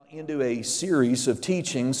into a series of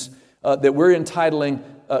teachings that we're entitling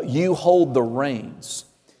You Hold the Reins.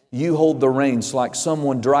 You hold the reins, like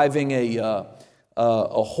someone driving a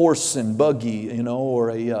horse and buggy,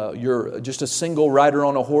 or you're just a single rider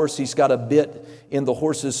on a horse. He's got a bit in the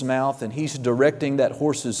horse's mouth and he's directing that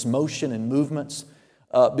horse's motion and movements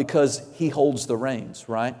because he holds the reins,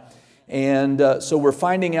 right? And so we're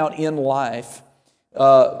finding out in life,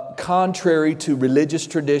 contrary to religious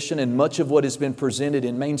tradition and much of what has been presented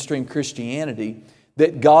in mainstream Christianity,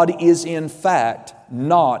 that God is in fact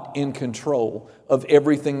not in control of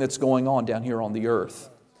everything that's going on down here on the earth.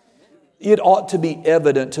 It ought to be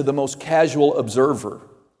evident to the most casual observer.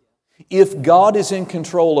 If God is in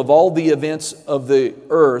control of all the events of the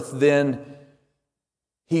earth, then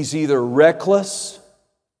He's either reckless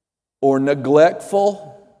or neglectful,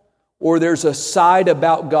 or there's a side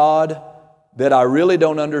about God that I really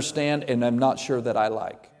don't understand and I'm not sure that I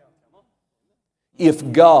like.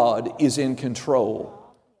 If God is in control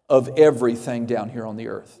of everything down here on the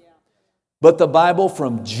earth. But the Bible,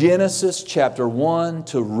 from Genesis chapter 1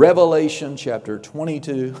 to Revelation chapter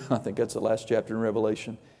 22, I think that's the last chapter in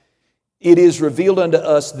Revelation, it is revealed unto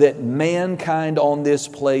us that mankind on this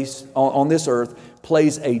earth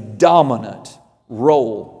plays a dominant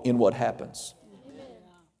role in what happens.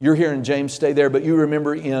 You're hearing James stay there, but you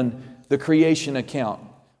remember in the creation account,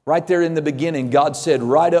 right there in the beginning, God said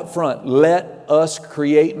right up front, let us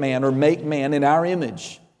create man or make man in our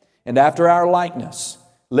image and after our likeness.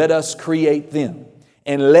 Let us create them.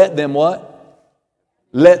 And let them what?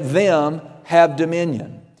 Let them have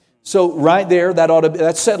dominion. So right there,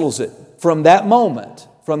 that settles it. From that moment,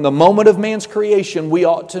 from the moment of man's creation, we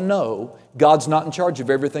ought to know God's not in charge of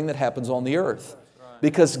everything that happens on the earth.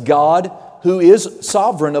 Because God, who is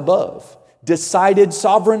sovereign above, decided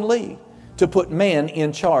sovereignly to put man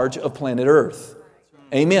in charge of planet Earth.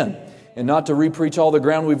 Amen. And not to repreach all the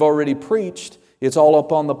ground we've already preached, it's all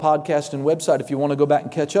up on the podcast and website if you want to go back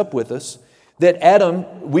and catch up with us, that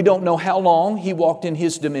Adam, we don't know how long he walked in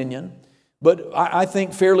his dominion, but I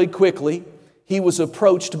think fairly quickly he was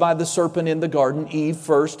approached by the serpent in the garden, Eve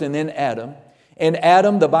first and then Adam. And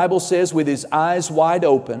Adam, the Bible says, with his eyes wide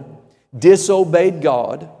open, disobeyed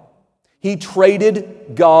God. He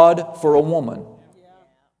traded God for a woman.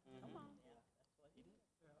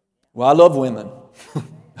 Well, I love women.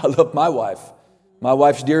 I love my wife. My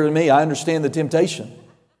wife's dear to me. I understand the temptation.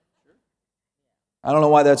 I don't know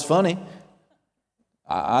why that's funny.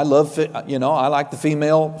 I like the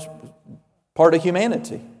female part of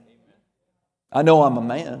humanity. I know I'm a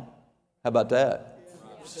man. How about that?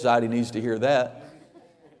 Society needs to hear that.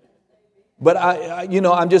 But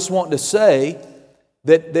I'm just wanting to say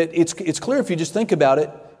that it's clear if you just think about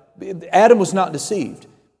it. Adam was not deceived.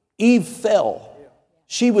 Eve fell.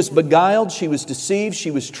 She was beguiled, she was deceived,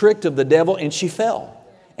 she was tricked of the devil, and she fell.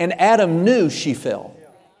 And Adam knew she fell.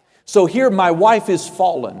 So here my wife is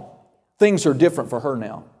fallen. Things are different for her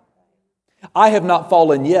now. I have not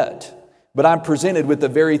fallen yet, but I'm presented with the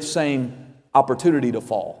very same opportunity to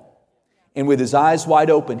fall. And with his eyes wide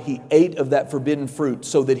open, he ate of that forbidden fruit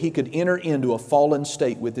so that he could enter into a fallen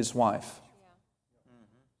state with his wife.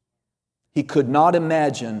 He could not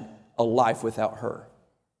imagine a life without her.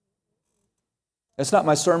 That's not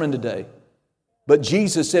my sermon today. But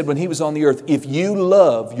Jesus said when He was on the earth, if you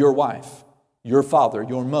love your wife, your father,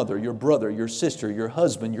 your mother, your brother, your sister, your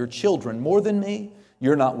husband, your children more than me,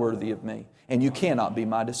 you're not worthy of me. And you cannot be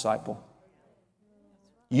my disciple.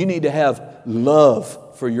 You need to have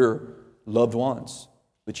love for your loved ones.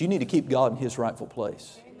 But you need to keep God in His rightful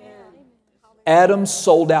place. Amen. Adam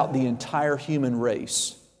sold out the entire human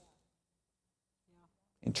race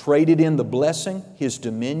and traded in the blessing, his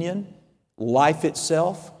dominion, life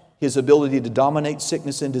itself, his ability to dominate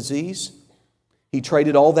sickness and disease. He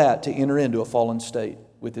traded all that to enter into a fallen state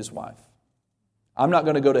with his wife. I'm not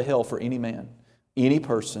going to go to hell for any man, any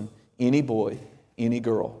person, any boy, any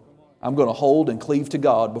girl. I'm going to hold and cleave to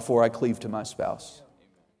God before I cleave to my spouse.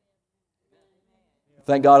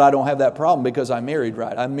 Thank God I don't have that problem because I'm married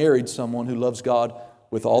right. I married someone who loves God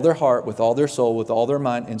with all their heart, with all their soul, with all their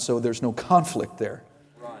mind, and so there's no conflict there.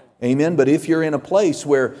 Amen. But if you're in a place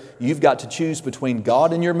where you've got to choose between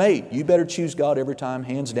God and your mate, you better choose God every time,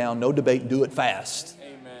 hands down, no debate, do it fast.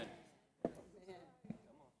 Amen.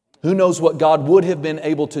 Who knows what God would have been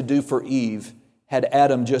able to do for Eve had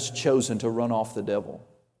Adam just chosen to run off the devil?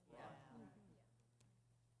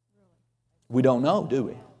 We don't know, do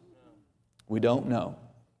we? We don't know.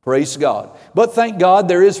 Praise God. But thank God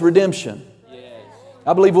there is redemption.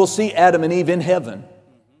 I believe we'll see Adam and Eve in heaven.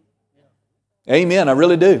 Amen. I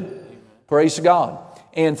really do. Praise God.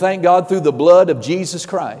 And thank God through the blood of Jesus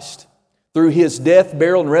Christ, through His death,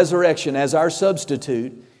 burial, and resurrection as our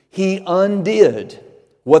substitute, He undid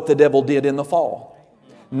what the devil did in the fall.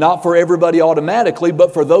 Not for everybody automatically,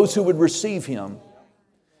 but for those who would receive Him.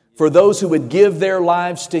 For those who would give their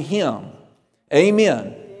lives to Him.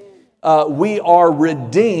 Amen. We are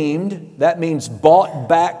redeemed. That means bought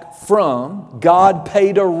back from. God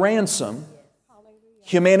paid a ransom.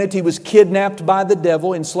 Humanity was kidnapped by the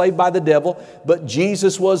devil, enslaved by the devil, but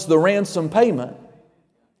Jesus was the ransom payment.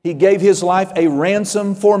 He gave His life a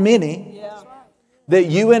ransom for many, that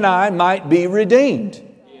you and I might be redeemed.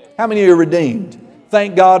 How many are redeemed?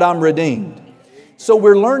 Thank God I'm redeemed. So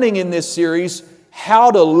we're learning in this series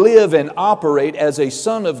how to live and operate as a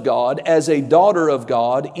son of God, as a daughter of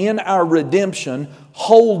God, in our redemption,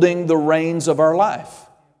 holding the reins of our life.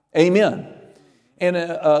 Amen. And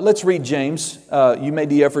let's read James. You made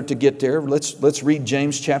the effort to get there. Let's read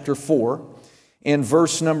James chapter 4. In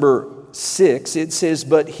verse number 6, it says,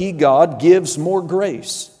 "But He, God, gives more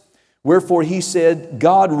grace. Wherefore He said,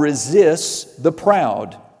 God resists the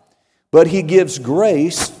proud, but He gives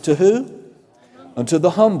grace to who? Unto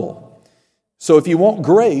the humble." So if you want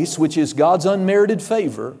grace, which is God's unmerited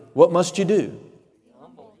favor, what must you do?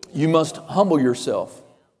 You must humble yourself.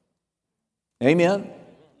 Amen?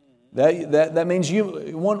 That means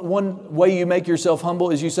one way you make yourself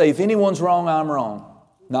humble is you say, if anyone's wrong, I'm wrong,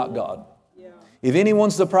 not God. If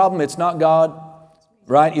anyone's the problem, it's not God,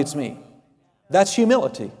 right? It's me. That's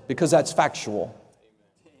humility, because that's factual.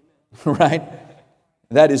 Right?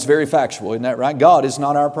 That is very factual, isn't that right? God is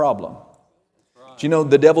not our problem. Do you know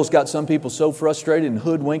the devil's got some people so frustrated and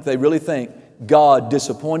hoodwinked they really think God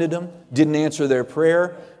disappointed them, didn't answer their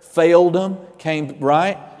prayer, failed them, came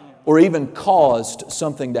right, or even caused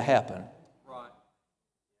something to happen.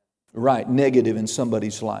 Right, negative in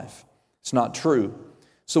somebody's life. It's not true.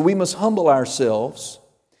 So we must humble ourselves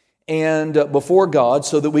and before God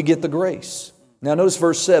so that we get the grace. Now notice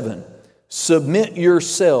verse 7. Submit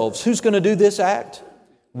yourselves. Who's going to do this act?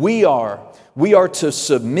 We are. We are to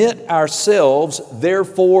submit ourselves,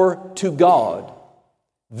 therefore, to God.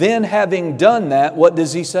 Then having done that, what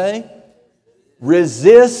does He say?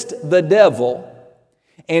 Resist the devil,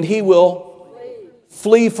 and he will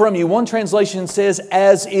flee from you. One translation says,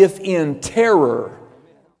 as if in terror.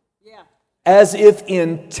 As if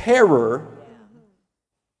in terror.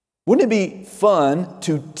 Wouldn't it be fun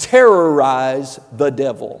to terrorize the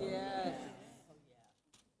devil?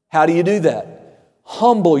 How do you do that?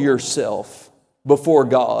 Humble yourself before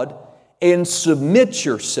God and submit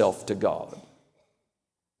yourself to God.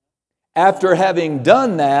 After having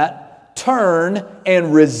done that, turn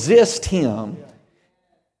and resist Him,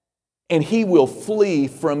 and He will flee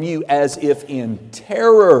from you as if in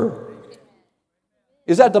terror.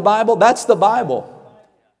 Is that the Bible? That's the Bible.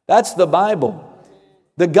 That's the Bible.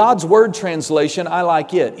 The God's Word translation, I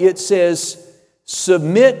like it. It says,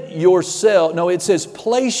 submit yourself. No, it says,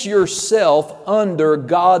 place yourself under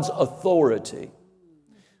God's authority.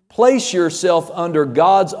 Place yourself under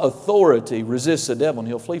God's authority. Resist the devil and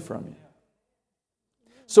he'll flee from you.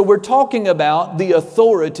 So we're talking about the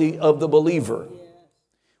authority of the believer.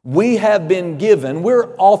 We have been given,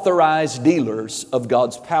 we're authorized dealers of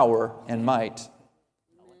God's power and might.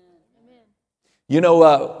 You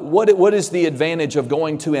know, what is the advantage of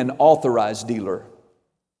going to an authorized dealer?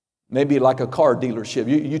 Maybe like a car dealership.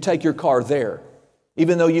 You take your car there,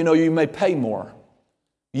 even though you know you may pay more.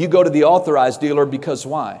 You go to the authorized dealer because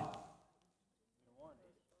why?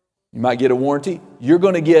 You might get a warranty. You're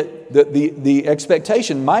going to get the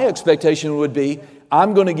expectation. My expectation would be,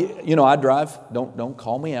 I'm going to get, you know, I drive. Don't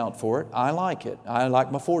call me out for it. I like it. I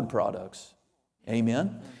like my Ford products.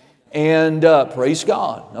 Amen. And praise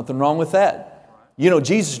God. Nothing wrong with that. You know,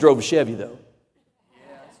 Jesus drove a Chevy though.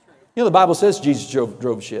 You know, the Bible says Jesus drove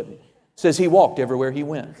a Chevy. It says He walked everywhere He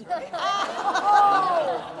went.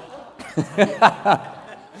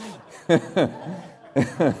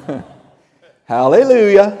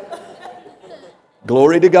 Hallelujah.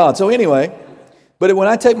 Glory to God. So anyway, but when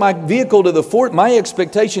I take my vehicle to the Ford, my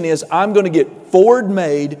expectation is I'm going to get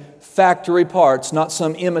Ford-made factory parts, not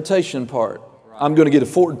some imitation part. I'm going to get a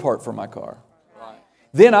Ford part for my car.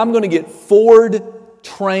 Then I'm going to get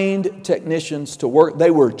Ford-trained technicians to work.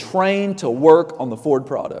 They were trained to work on the Ford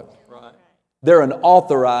product. They're an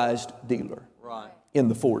authorized dealer in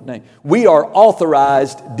the Ford name. We are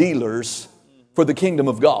authorized dealers for the kingdom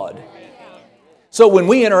of God. So when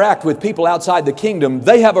we interact with people outside the kingdom,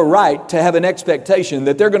 they have a right to have an expectation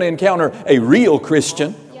that they're going to encounter a real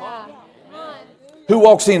Christian who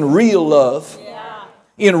walks in real love,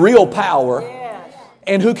 in real power,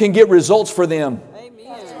 and who can get results for them.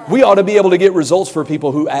 We ought to be able to get results for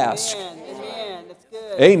people who ask.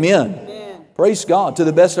 Amen. Praise God to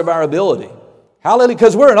the best of our ability. Hallelujah.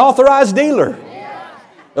 Because we're an authorized dealer.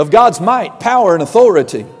 of God's might, power, and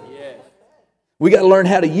authority. We got to learn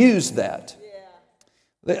how to use that.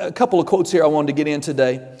 A couple of quotes here I wanted to get in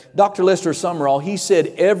today. Dr. Lester Sumrall, he said,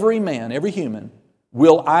 every man, every human,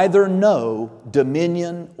 will either know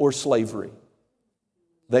dominion or slavery.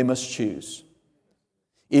 They must choose.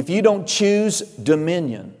 If you don't choose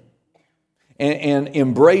dominion and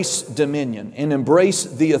embrace dominion and embrace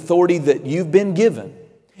the authority that you've been given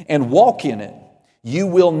and walk in it, you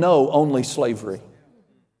will know only slavery.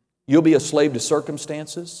 You'll be a slave to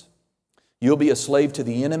circumstances. You'll be a slave to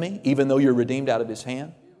the enemy, even though you're redeemed out of his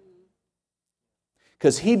hand.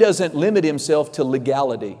 Because he doesn't limit himself to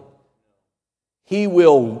legality. He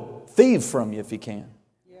will thieve from you if he can.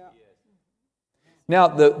 Now,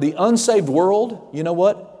 the unsaved world, you know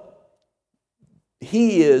what?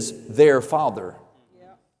 He is their father.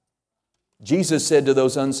 Jesus said to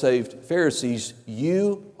those unsaved Pharisees,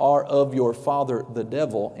 you are of your father the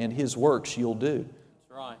devil, and his works you'll do.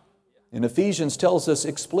 That's right. And Ephesians tells us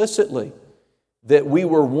explicitly that we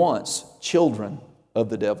were once children of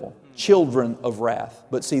the devil, children of wrath.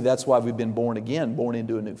 But see, that's why we've been born again, born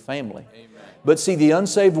into a new family. Amen. But see, the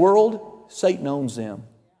unsaved world, Satan owns them.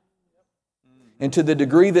 And to the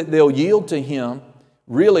degree that they'll yield to him,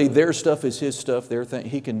 really their stuff is his stuff.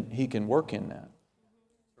 He can work in that.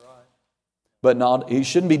 But he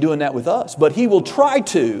shouldn't be doing that with us. But he will try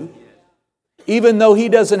to, even though he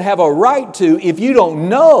doesn't have a right to. If you don't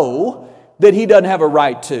know that he doesn't have a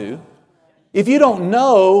right to, if you don't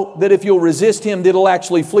know that if you'll resist him, that he'll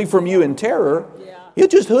actually flee from you in terror, he'll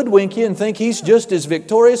just hoodwink you and think he's just as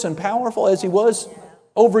victorious and powerful as he was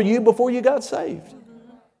over you before you got saved.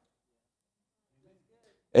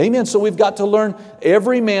 Amen. So we've got to learn.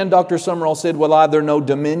 Every man, Dr. Sumrall said, will either know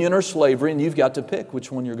dominion or slavery, and you've got to pick which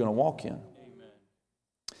one you're going to walk in.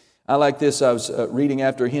 I like this. I was reading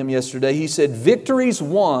after him yesterday. He said, victories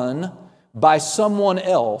won by someone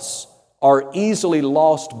else are easily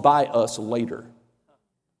lost by us later.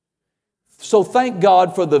 So thank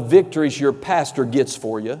God for the victories your pastor gets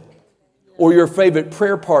for you, or your favorite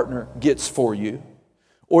prayer partner gets for you,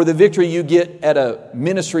 or the victory you get at a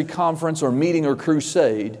ministry conference or meeting or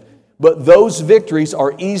crusade. But those victories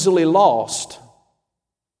are easily lost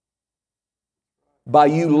by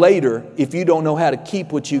you later if you don't know how to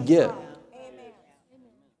keep what you get.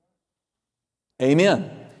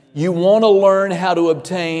 Amen. You want to learn how to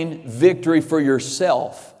obtain victory for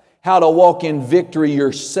yourself, how to walk in victory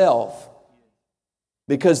yourself,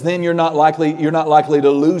 because then you're not likely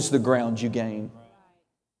to lose the ground you gain.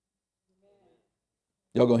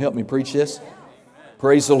 Y'all gonna help me preach this?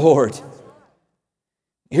 Praise the Lord.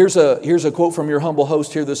 Here's a quote from your humble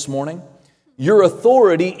host here this morning. Your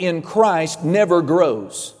authority in Christ never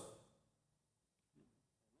grows.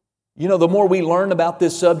 You know, the more we learn about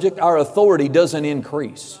this subject, our authority doesn't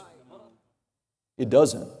increase. It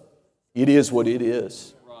doesn't. It is what it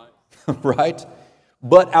is. Right?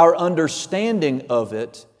 But our understanding of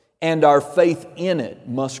it and our faith in it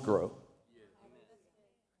must grow.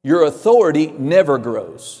 Your authority never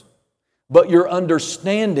grows, but your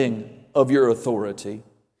understanding of your authority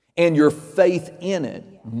and your faith in it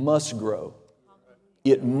must grow.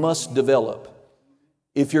 It must develop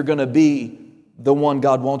if you're going to be the one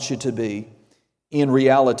God wants you to be in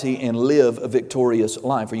reality and live a victorious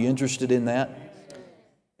life. Are you interested in that?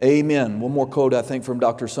 Amen. One more quote, I think, from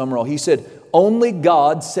Dr. Sumrall. He said, only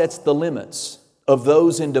God sets the limits of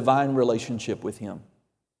those in divine relationship with Him.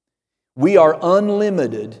 We are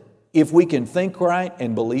unlimited if we can think right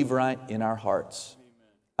and believe right in our hearts.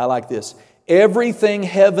 I like this. Everything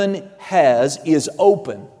heaven has is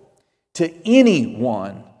open to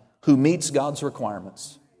anyone who meets God's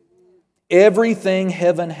requirements. Everything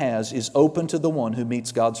heaven has is open to the one who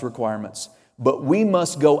meets God's requirements. But we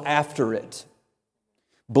must go after it.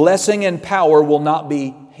 Blessing and power will not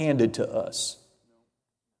be handed to us.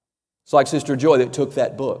 It's like Sister Joy that took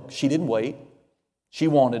that book. She didn't wait. She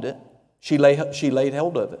wanted it. She laid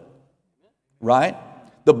hold of it. Right?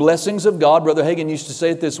 The blessings of God, Brother Hagin used to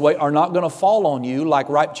say it this way, are not going to fall on you like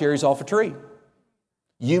ripe cherries off a tree.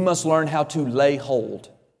 You must learn how to lay hold.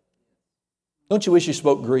 Don't you wish you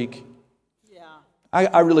spoke Greek? Yeah.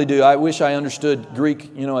 I really do. I wish I understood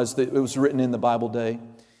Greek, as it was written in the Bible day.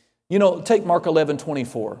 Take Mark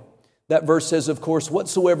 11:24. That verse says, of course,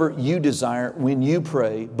 whatsoever you desire when you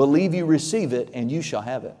pray, believe you receive it and you shall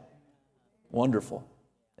have it. Wonderful.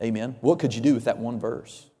 Amen. What could you do with that one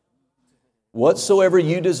verse? Whatsoever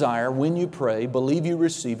you desire when you pray, believe you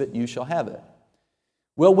receive it, you shall have it.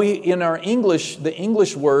 Well, in our English, the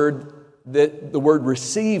English word, the word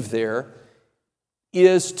receive there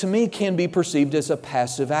to me, can be perceived as a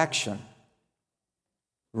passive action.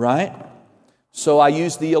 Right? So I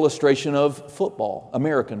use the illustration of football,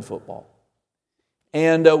 American football.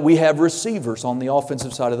 And we have receivers on the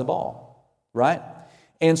offensive side of the ball, right?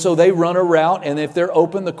 And so they run a route, and if they're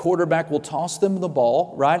open, the quarterback will toss them the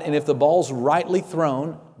ball, right? And if the ball's rightly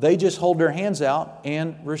thrown, they just hold their hands out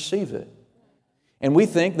and receive it. And we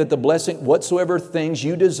think that the blessing, whatsoever things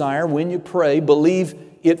you desire when you pray, believe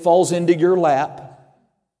it falls into your lap,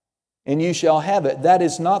 and you shall have it. That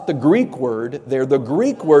is not the Greek word there. The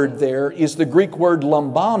Greek word there is the Greek word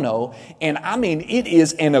lambano, and I mean, it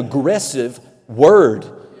is an aggressive word.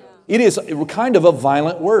 It is kind of a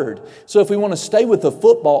violent word. So if we want to stay with the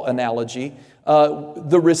football analogy,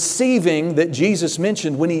 the receiving that Jesus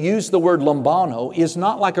mentioned when He used the word lambano is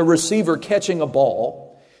not like a receiver catching a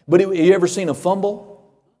ball. But you ever seen a fumble?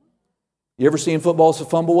 You ever seen football as a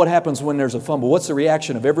fumble? What happens when there's a fumble? What's the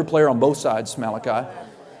reaction of every player on both sides, Malachi?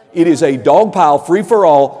 It is a dog pile,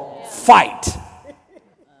 free-for-all fight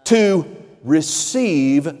to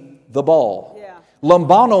receive the ball.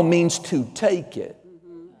 Lambano means to take it.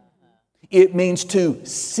 It means to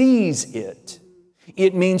seize it.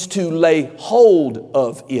 It means to lay hold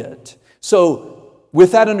of it. So,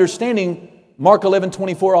 with that understanding, Mark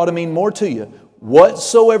 11:24 ought to mean more to you.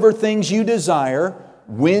 Whatsoever things you desire,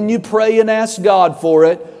 when you pray and ask God for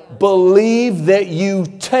it, believe that you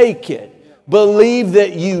take it. Believe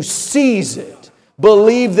that you seize it.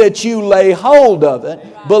 Believe that you lay hold of it.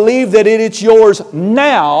 Believe that it is yours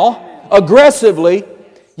now, aggressively.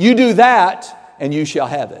 You do that, and you shall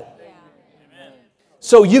have it.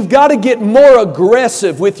 So you've got to get more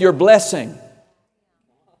aggressive with your blessing.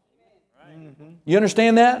 You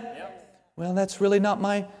understand that? Well, that's really not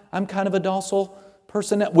I'm kind of a docile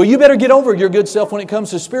person. Well, you better get over your good self when it comes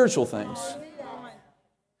to spiritual things.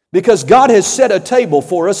 Because God has set a table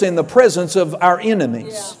for us in the presence of our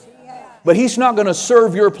enemies. But He's not going to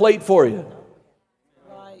serve your plate for you.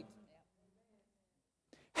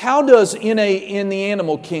 How does in the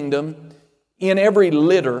animal kingdom, in every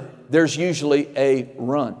litter, there's usually a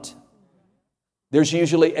runt. There's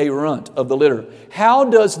usually a runt of the litter. How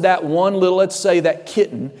does that one little, let's say that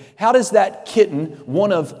kitten, how does that kitten,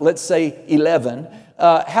 one of, let's say, 11,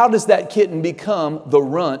 how does that kitten become the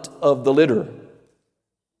runt of the litter?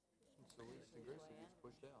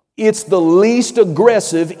 It's the least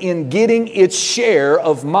aggressive in getting its share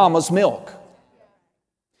of mama's milk.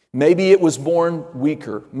 Maybe it was born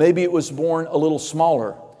weaker. Maybe it was born a little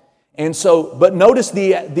smaller. And so, but notice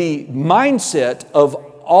the mindset of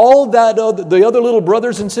all the other little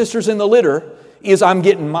brothers and sisters in the litter is, I'm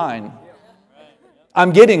getting mine.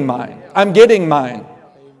 I'm getting mine. I'm getting mine.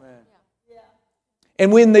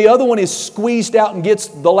 And when the other one is squeezed out and gets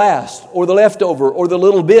the last or the leftover or the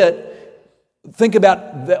little bit, think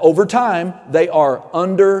about over time, they are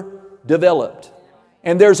underdeveloped.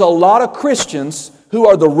 And there's a lot of Christians who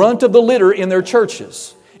are the runt of the litter in their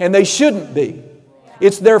churches. And they shouldn't be.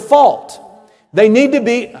 It's their fault. They need to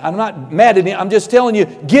be, I'm not mad at you, I'm just telling you,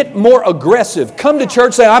 get more aggressive. Come to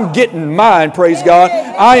church, say, I'm getting mine, praise God.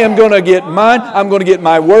 I am going to get mine. I'm going to get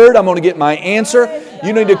my word. I'm going to get my answer.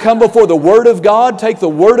 You need to come before the Word of God, take the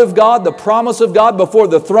Word of God, the promise of God before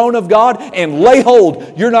the throne of God, and lay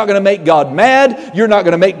hold. You're not going to make God mad. You're not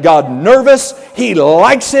going to make God nervous. He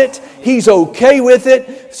likes it. He's okay with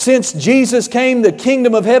it. Since Jesus came, the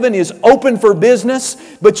kingdom of heaven is open for business,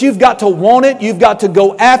 but you've got to want it. You've got to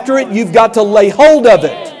go after it. You've got to lay hold of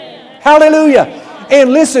it. Hallelujah.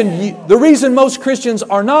 And listen, the reason most Christians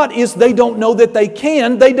are not is they don't know that they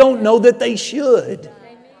can. They don't know that they should.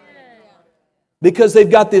 Because they've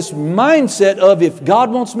got this mindset of, if God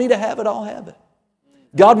wants me to have it, I'll have it.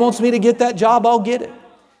 God wants me to get that job, I'll get it.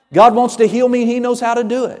 God wants to heal me, He knows how to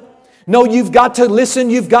do it. No, you've got to listen,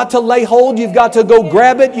 you've got to lay hold, you've got to go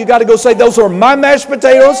grab it, you've got to go say, those are my mashed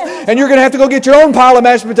potatoes, and you're going to have to go get your own pile of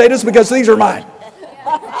mashed potatoes because these are mine.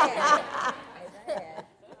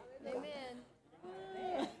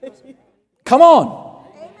 Come on.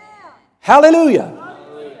 Hallelujah.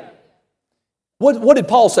 What did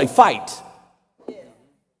Paul say? Fight.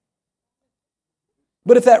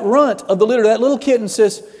 But if that runt of the litter, that little kitten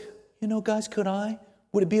says, you know, guys, could I?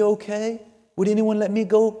 Would it be okay? Would anyone let me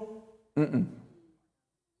go?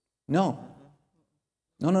 No.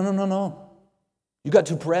 No. You got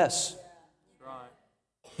to press.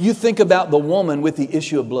 You think about the woman with the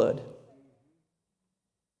issue of blood.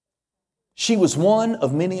 She was one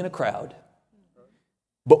of many in a crowd.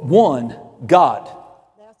 But one got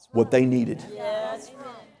what they needed.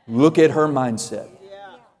 Look at her mindset.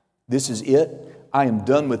 This is it. I am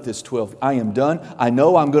done with this 12. I am done. I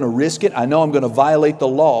know I'm going to risk it. I know I'm going to violate the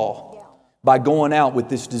law. by going out with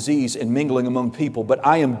this disease and mingling among people. But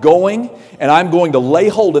I am going, and I'm going to lay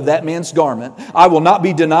hold of that man's garment. I will not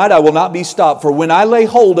be denied. I will not be stopped. For when I lay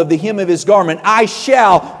hold of the hem of his garment, I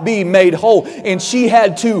shall be made whole. And she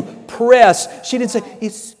had to press. She didn't say,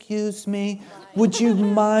 excuse me, would you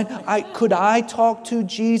mind? Could I talk to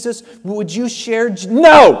Jesus? Would you share?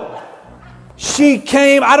 No! She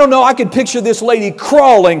came, I don't know, I could picture this lady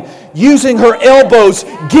crawling, using her elbows.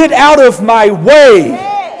 Get out of my way!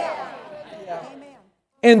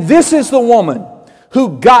 And this is the woman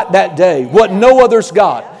who got that day what no others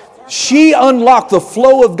got. She unlocked the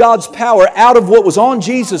flow of God's power out of what was on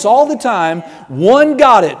Jesus all the time. One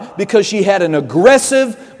got it because she had an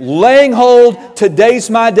aggressive, laying hold,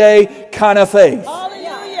 today's my day kind of faith.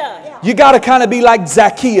 You got to kind of be like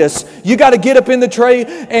Zacchaeus. You got to get up in the tray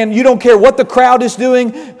and you don't care what the crowd is doing,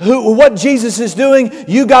 what Jesus is doing.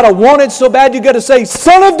 You got to want it so bad you got to say,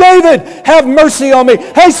 Son of David, have mercy on me.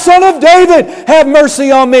 Hey, Son of David, have mercy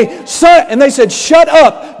on me. Son, and they said, shut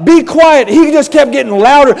up, be quiet. He just kept getting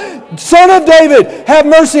louder. Son of David, have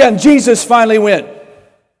mercy on. Jesus finally went,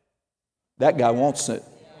 that guy wants it.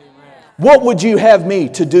 What would you have me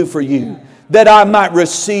to do for you? That I might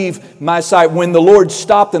receive my sight. When the Lord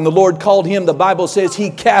stopped and the Lord called him, the Bible says he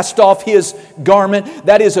cast off his garment.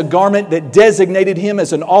 That is a garment that designated him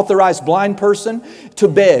as an authorized blind person to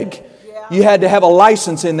beg. You had to have a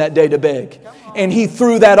license in that day to beg. And he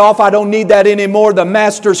threw that off. I don't need that anymore. The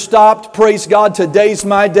master stopped. Praise God, today's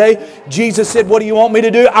my day. Jesus said, what do you want me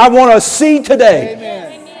to do? I want to see today.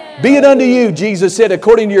 Amen. Be it unto you, Jesus said,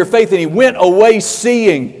 according to your faith. And he went away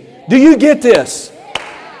seeing. Do you get this?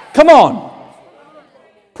 Come on.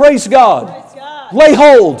 Praise God. Lay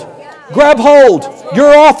hold. Grab hold.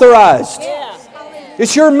 You're authorized.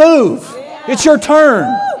 It's your move. It's your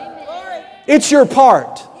turn. It's your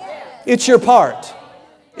part. It's your part.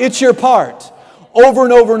 It's your part. Over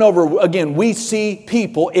and over and over again, we see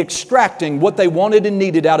people extracting what they wanted and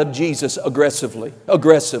needed out of Jesus aggressively.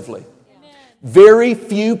 Very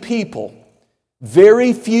few people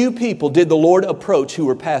did the Lord approach who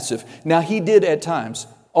were passive. Now, He did at times.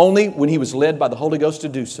 Only when He was led by the Holy Ghost to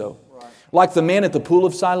do so. Right. Like the man at the pool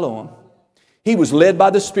of Siloam. He was led by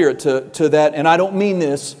the Spirit to that, and I don't mean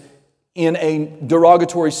this in a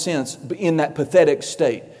derogatory sense, but in that pathetic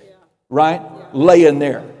state. Yeah. Right? Yeah. Laying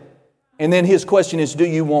there. And then his question is, do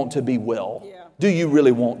you want to be well? Yeah. Do you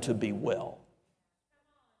really want to be well?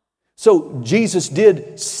 So Jesus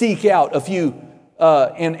did seek out a few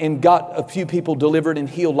and got a few people delivered and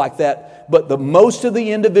healed like that. But the most of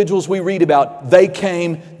the individuals we read about, they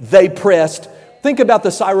came, they pressed. Think about the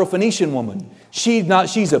Syrophoenician woman.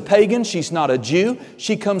 She's a pagan. She's not a Jew.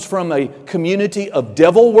 She comes from a community of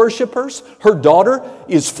devil worshipers. Her daughter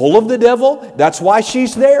is full of the devil. That's why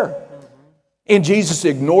she's there. And Jesus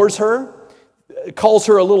ignores her, calls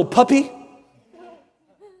her a little puppy.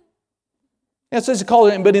 It says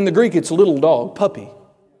but in the Greek it's a little dog, puppy.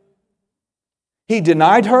 He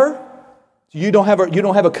denied her. You don't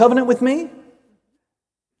have a covenant with me.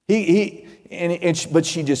 But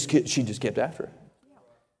she just kept after it.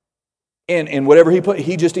 And whatever he put,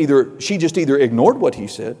 she just either ignored what he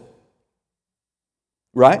said,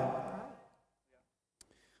 right?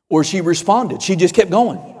 Or she responded. She just kept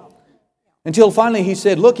going until finally he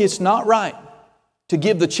said, "Look, it's not right to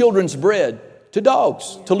give the children's bread to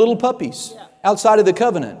dogs, to little puppies outside of the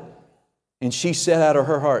covenant." And she said out of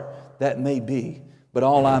her heart, "That may be, but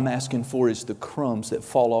all I'm asking for is the crumbs that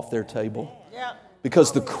fall off their table." Yeah.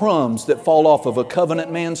 Because the crumbs that fall off of a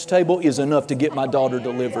covenant man's table is enough to get my daughter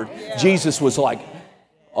delivered. Yeah. Jesus was like,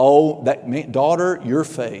 "Oh, daughter, your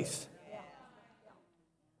faith."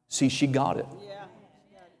 See, she got it.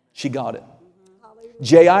 She got it.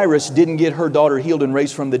 Jairus didn't get her daughter healed and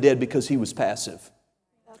raised from the dead because he was passive.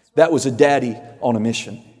 That was a daddy on a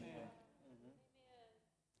mission.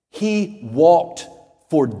 He walked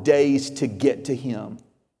for days to get to him.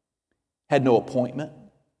 Had no appointment.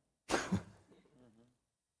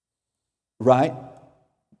 Right?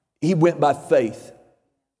 He went by faith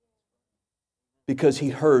because he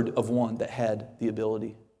heard of one that had the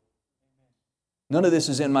ability. None of this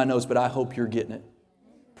is in my notes, but I hope you're getting it.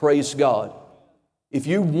 Praise God. If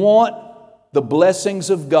you want the blessings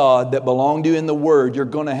of God that belong to you in the Word, you're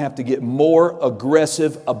going to have to get more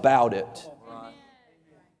aggressive about it.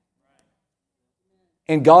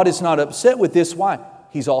 And God is not upset with this. Why?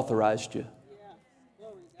 He's authorized you.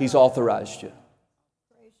 He's authorized you.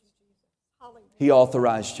 He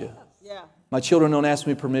authorized you. My children don't ask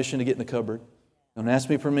me permission to get in the cupboard. Don't ask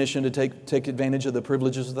me permission to take advantage of the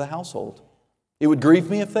privileges of the household. It would grieve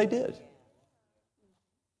me if they did.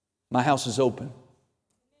 My house is open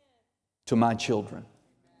to my children.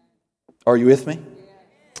 Are you with me?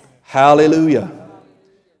 Hallelujah.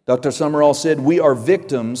 Dr. Summerall said, we are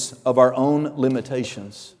victims of our own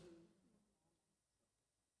limitations.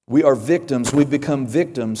 We are victims. We've become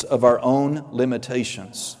victims of our own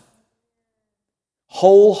limitations.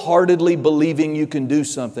 Wholeheartedly believing you can do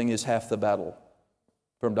something is half the battle.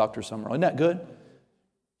 From Dr. Summerall. Isn't that good?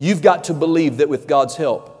 You've got to believe that with God's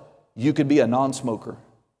help, you could be a non-smoker.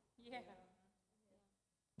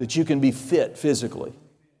 That you can be fit physically.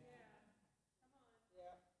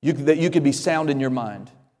 That you could be sound in your mind.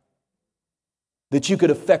 That you could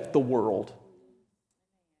affect the world.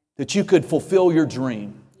 That you could fulfill your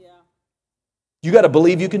dream. You got to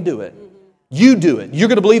believe you can do it. You do it. You're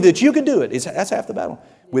going to believe that you can do it. That's half the battle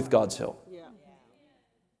with God's help.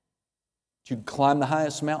 You can climb the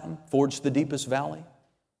highest mountain, forge the deepest valley.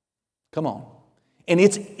 Come on. And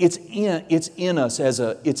it's in us as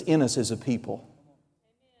a people.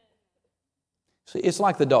 See, it's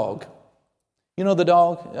like the dog. You know the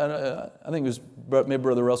dog? I think it was maybe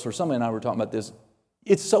Brother Russell or somebody and I were talking about this.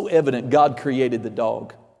 It's so evident God created the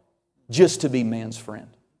dog just to be man's friend.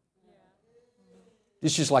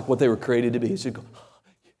 It's just like what they were created to be. Just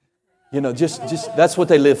that's what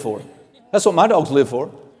they live for. That's what my dogs live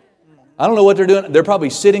for. I don't know what they're doing. They're probably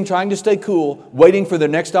sitting, trying to stay cool, waiting for their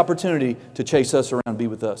next opportunity to chase us around and be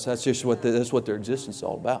with us. That's just what their existence is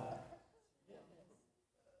all about.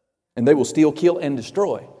 And they will steal, kill, and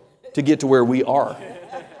destroy to get to where we are.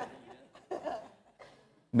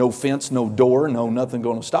 No fence, no door, no nothing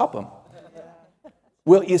going to stop them.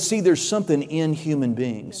 Well, you see, there's something in human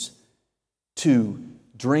beings to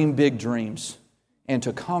dream big dreams and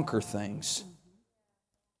to conquer things.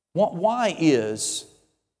 Why is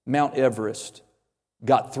Mount Everest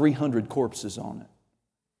got 300 corpses on it?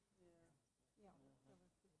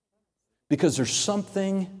 Because there's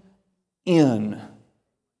something in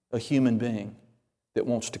a human being that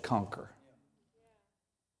wants to conquer.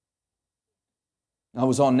 I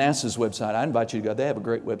was on NASA's website. I invite you to go. They have a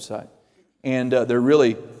great website. And they're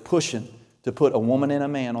really pushing to put a woman and a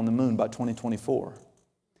man on the moon by 2024.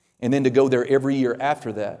 And then to go there every year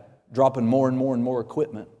after that, dropping more and more and more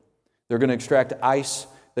equipment. They're going to extract ice.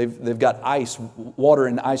 They've got ice, water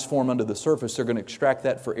in ice form under the surface. They're going to extract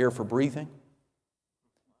that for air for breathing.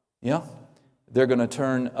 Yeah. They're going to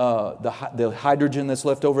turn the hydrogen that's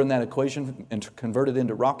left over in that equation and convert it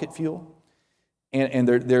into rocket fuel. And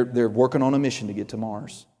they're working on a mission to get to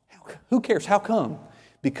Mars. Who cares? How come?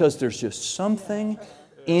 Because there's just something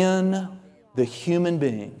in the human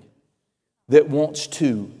being that wants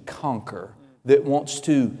to conquer, that wants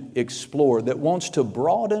to explore, that wants to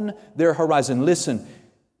broaden their horizon. Listen,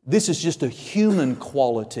 this is just a human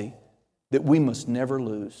quality that we must never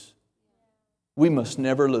lose. We must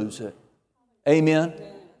never lose it. Amen?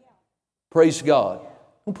 Praise God.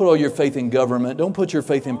 Don't put all your faith in government. Don't put your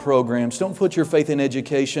faith in programs. Don't put your faith in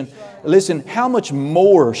education. Listen, how much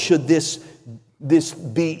more should this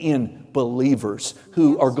be in believers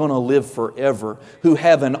who are going to live forever, who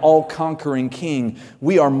have an all-conquering King?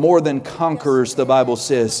 We are more than conquerors, the Bible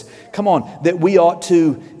says. Come on, that we ought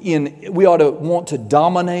to want to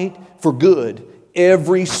dominate for good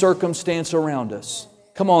every circumstance around us.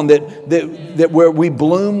 Come on, that where we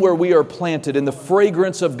bloom, where we are planted, and the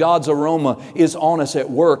fragrance of God's aroma is on us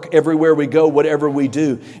at work, everywhere we go, whatever we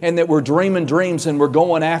do. And that we're dreaming dreams and we're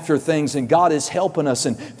going after things and God is helping us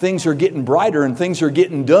and things are getting brighter and things are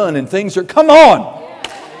getting done and things are, come on!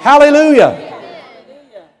 Hallelujah!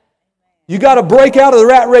 You got to break out of the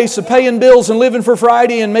rat race of paying bills and living for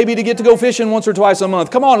Friday and maybe to get to go fishing once or twice a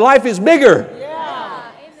month. Come on, life is bigger.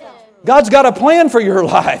 God's got a plan for your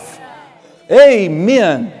life.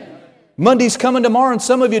 Amen. Monday's coming tomorrow and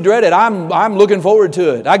some of you dread it. I'm looking forward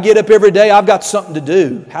to it. I get up every day. I've got something to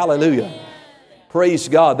do. Hallelujah. Praise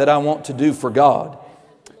God that I want to do for God.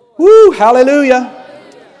 Woo, hallelujah.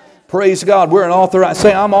 Praise God. We're an authorized.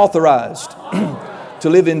 Say, I'm authorized to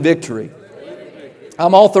live in victory.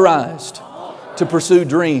 I'm authorized to pursue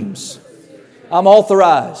dreams. I'm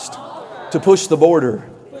authorized to push the border.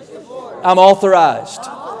 I'm authorized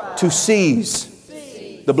to seize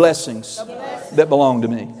the blessings that belong to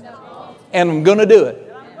me. And I'm going to do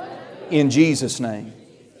it in Jesus' name.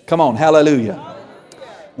 Come on, hallelujah.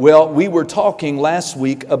 Well, we were talking last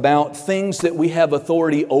week about things that we have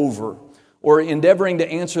authority over, or endeavoring to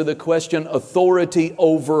answer the question, authority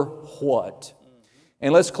over what?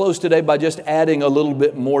 And let's close today by just adding a little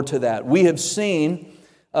bit more to that. We have seen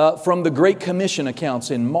from the Great Commission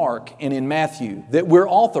accounts in Mark and in Matthew that we're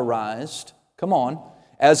authorized, come on,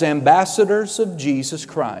 as ambassadors of Jesus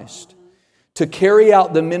Christ to carry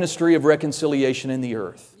out the ministry of reconciliation in the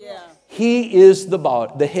earth. He is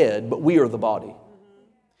the head, but we are the body.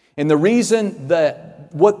 And the reason that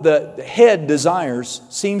what the head desires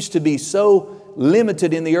seems to be so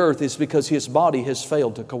limited in the earth is because his body has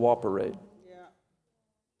failed to cooperate.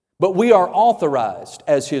 But we are authorized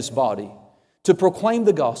as his body to proclaim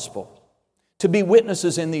the gospel, to be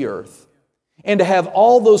witnesses in the earth, and to have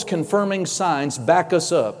all those confirming signs back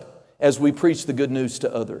us up as we preach the good news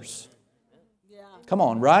to others. Come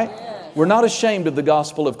on, right? We're not ashamed of the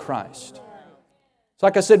gospel of Christ. So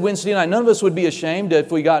like I said Wednesday night, none of us would be ashamed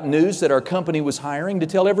if we got news that our company was hiring to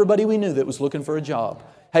tell everybody we knew that was looking for a job.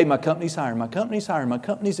 Hey, my company's hiring, my company's hiring, my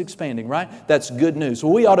company's expanding, right? That's good news.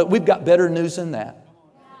 Well, we've got better news than that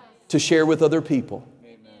to share with other people.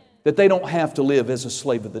 That they don't have to live as a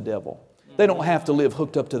slave of the devil. They don't have to live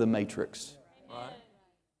hooked up to the matrix.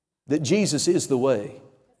 That Jesus is the way.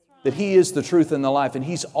 That He is the truth and the life. And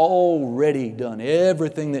He's already done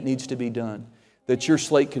everything that needs to be done. That your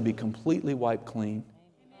slate could be completely wiped clean.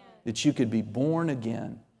 That you could be born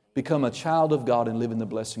again. Become a child of God and live in the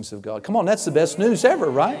blessings of God. Come on, that's the best news ever,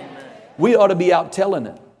 right? We ought to be out telling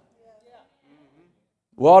it.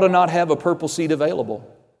 We ought to not have a purple seat available.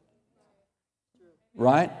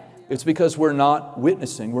 Right? It's because we're not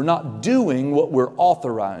witnessing. We're not doing what we're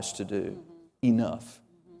authorized to do enough.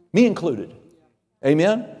 Me included.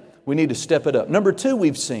 Amen? We need to step it up. Number two,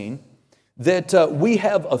 we've seen that we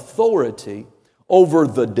have authority over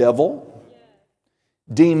the devil,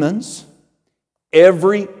 demons,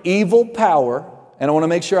 every evil power, and I want to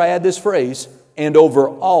make sure I add this phrase, and over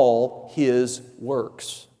all his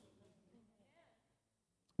works.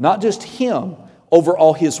 Not just him, over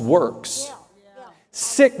all his works.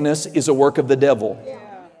 Sickness is a work of the devil.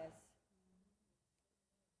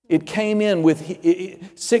 It came in with,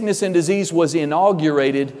 sickness and disease was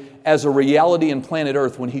inaugurated as a reality in planet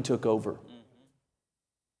Earth when He took over.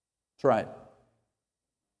 That's right.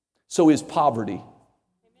 So is poverty,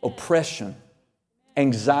 oppression,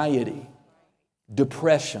 anxiety,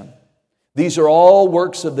 depression. These are all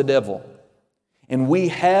works of the devil. And we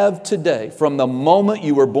have today, from the moment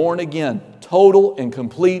you were born again, total and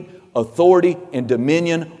complete authority and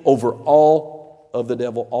dominion over all of the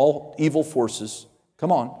devil, all evil forces.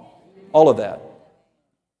 Come on, all of that.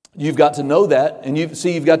 You've got to know that, and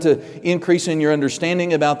you've got to increase in your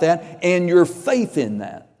understanding about that and your faith in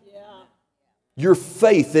that. Your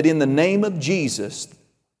faith that in the name of Jesus,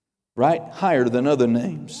 right, higher than other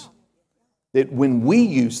names, that when we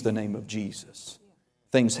use the name of Jesus,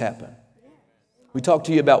 things happen. We talked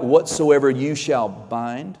to you about whatsoever you shall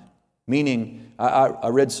bind, meaning, I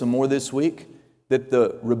read some more this week, that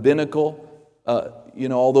the rabbinical,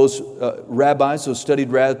 all those rabbis, those studied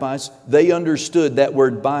rabbis, they understood that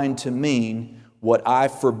word bind to mean what I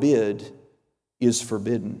forbid is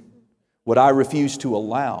forbidden. What I refuse to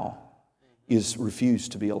allow is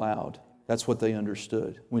refused to be allowed. That's what they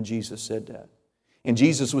understood when Jesus said that. And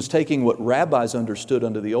Jesus was taking what rabbis understood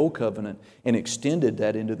under the Old Covenant and extended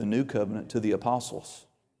that into the New Covenant to the apostles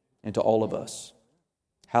and to all of us.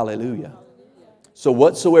 Hallelujah. So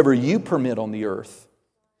whatsoever you permit on the earth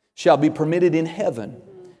shall be permitted in heaven.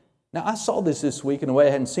 Now I saw this week in a way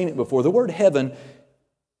I hadn't seen it before. The word heaven,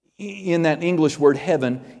 in that English word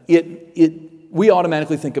heaven, we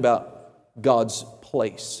automatically think about God's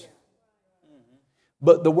place.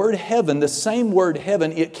 But the word heaven, the same word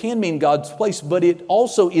heaven, it can mean God's place, but it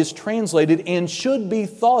also is translated and should be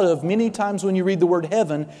thought of many times when you read the word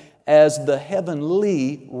heaven as the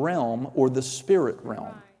heavenly realm or the spirit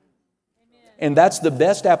realm. And that's the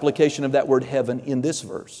best application of that word heaven in this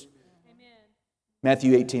verse.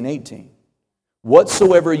 Matthew 18:18.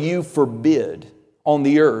 Whatsoever you forbid on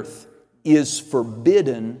the earth is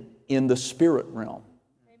forbidden in the spirit realm.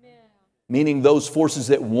 Meaning those forces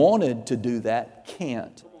that wanted to do that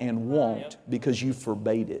can't and won't because you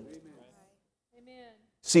forbade it.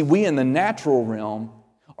 See, we in the natural realm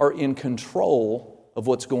are in control of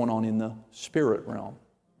what's going on in the spirit realm,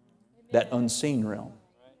 that unseen realm.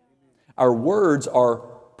 Our words are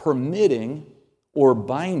permitting or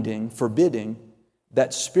binding, forbidding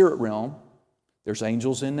that spirit realm. There's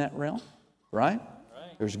angels in that realm, right?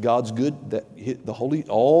 There's God's good, the holy,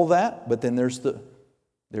 all that, but then there's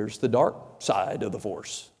the dark side of the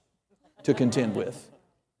force to contend with,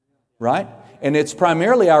 right? And it's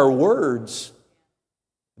primarily our words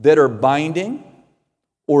that are binding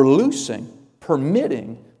or loosing,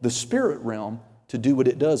 permitting the spirit realm to do what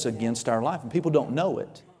it does against our life. And people don't know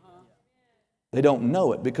it. They don't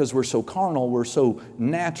know it because we're so carnal, we're so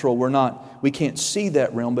natural, we can't see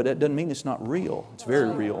that realm, but that doesn't mean it's not real. It's very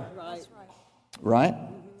real. Right?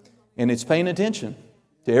 And it's paying attention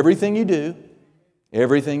to everything you do,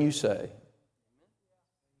 everything you say.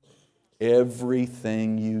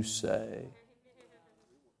 Everything you say.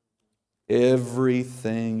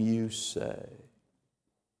 Everything you say.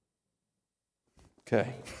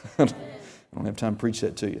 Okay. I don't have time to preach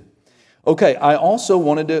that to you. Okay, I also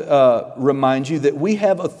wanted to remind you that we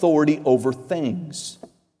have authority over things.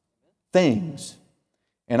 Things.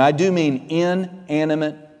 And I do mean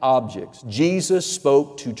inanimate objects. Jesus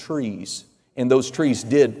spoke to trees, and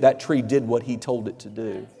that tree did what He told it to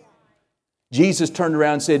do. Jesus turned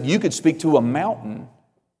around and said, you could speak to a mountain.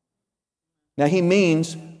 Now He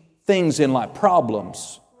means things in like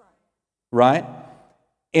problems, right?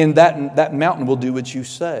 And that mountain will do what you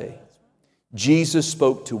say. Jesus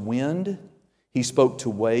spoke to wind. He spoke to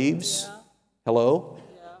waves. Hello?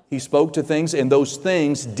 He spoke to things, and those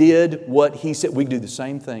things did what He said. We do the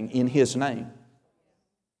same thing in His name.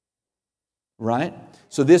 Right?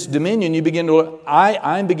 So this dominion,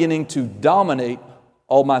 I'm beginning to dominate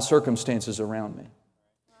all my circumstances around me.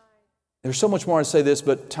 There's so much more to say this,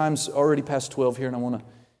 but time's already past 12 here, and I want to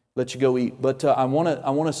let you go eat. But I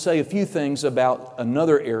want to say a few things about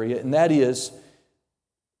another area, and that is,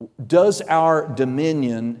 does our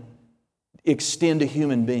dominion extend to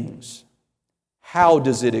human beings? How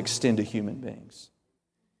does it extend to human beings?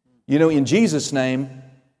 You know, in Jesus' name,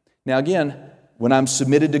 now again, when I'm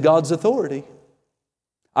submitted to God's authority,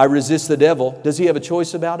 I resist the devil. Does he have a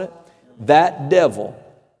choice about it? That devil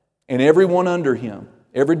and everyone under him,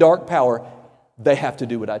 every dark power, they have to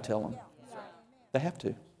do what I tell them. They have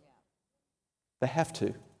to. They have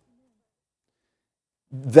to.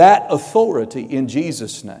 That authority in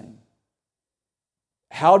Jesus' name,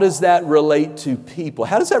 how does that relate to people?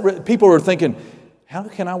 How does that people are thinking, how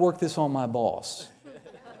can I work this on my boss?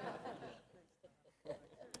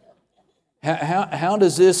 How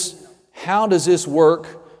does this work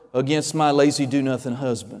against my lazy do-nothing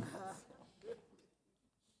husband?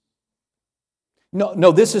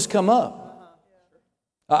 No, this has come up.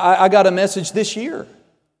 I got a message this year.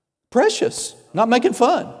 Precious, not making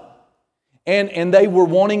fun. And they were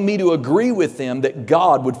wanting me to agree with them that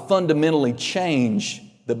God would fundamentally change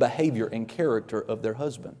the behavior and character of their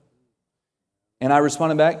husband. And I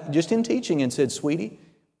responded back just in teaching and said, sweetie,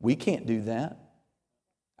 we can't do that.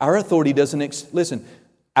 Our authority listen,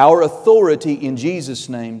 our authority in Jesus'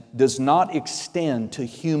 name does not extend to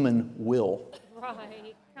human will.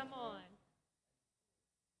 Right, come on.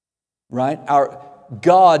 Right?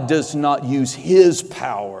 God does not use His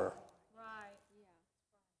power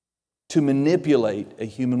to manipulate a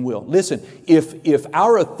human will. Listen, if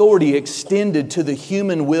our authority extended to the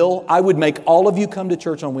human will, I would make all of you come to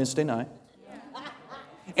church on Wednesday night.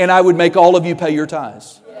 And I would make all of you pay your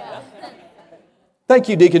tithes. Thank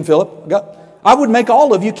you, Deacon Philip. I would make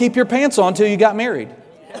all of you keep your pants on until you got married.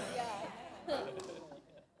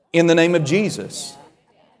 In the name of Jesus.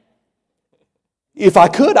 If I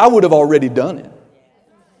could, I would have already done it.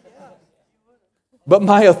 But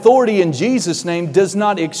my authority in Jesus' name does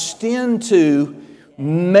not extend to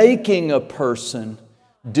making a person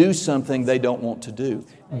do something they don't want to do.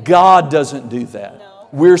 God doesn't do that.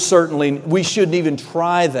 We shouldn't even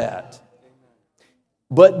try that.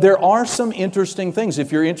 But there are some interesting things.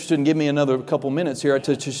 If you're interested, give me another couple minutes here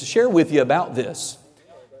to share with you about this.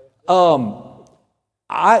 And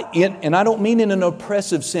I don't mean in an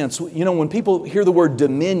oppressive sense. You know, when people hear the word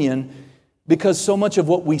dominion, because so much of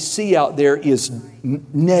what we see out there is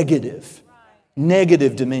negative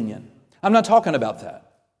dominion. I'm not talking about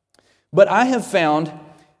that. But I have found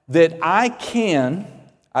that I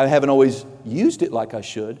haven't always used it like I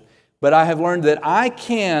should, but I have learned that I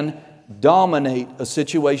can dominate a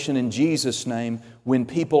situation in Jesus' name when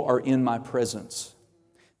people are in my presence.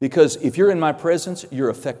 Because if you're in my presence, you're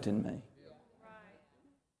affecting me.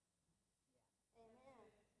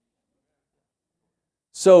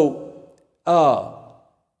 So,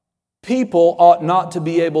 people ought not to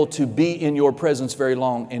be able to be in your presence very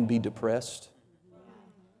long and be depressed,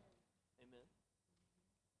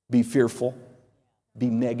 be fearful, be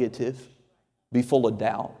negative, be full of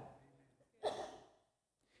doubt.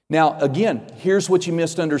 Now, again, here's what you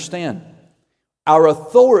misunderstand. Our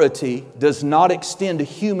authority does not extend to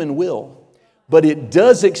human will, but it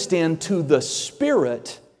does extend to the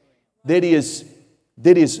spirit that is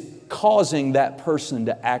causing that person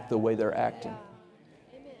to act the way they're acting.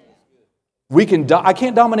 I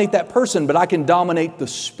can't dominate that person, but I can dominate the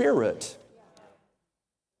spirit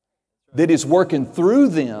that is working through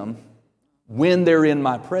them when they're in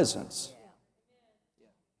my presence.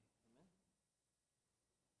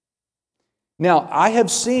 Now, I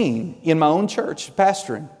have seen in my own church,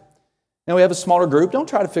 pastoring, now we have a smaller group, don't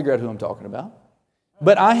try to figure out who I'm talking about,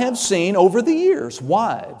 but I have seen over the years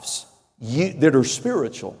wives that are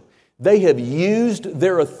spiritual. They have used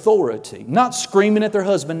their authority, not screaming at their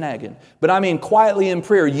husband nagging, but I mean quietly in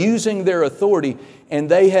prayer, using their authority, and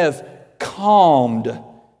they have calmed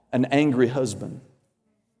an angry husband.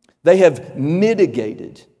 They have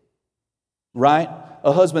mitigated, right?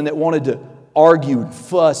 A husband that wanted to argue and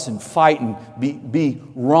fuss and fight and be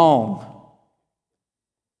wrong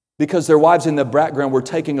because their wives in the background were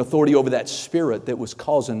taking authority over that spirit that was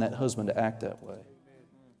causing that husband to act that way.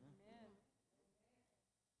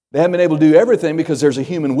 They haven't been able to do everything because there's a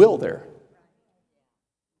human will there.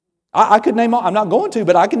 I could name off, I'm not going to,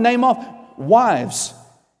 but I can name off wives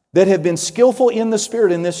that have been skillful in the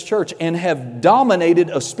spirit in this church and have dominated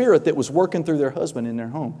a spirit that was working through their husband in their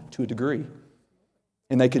home to a degree.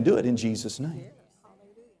 And they could do it in Jesus' name.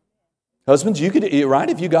 Husbands, you could, right?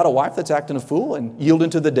 If you got a wife that's acting a fool and yielding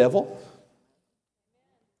to the devil,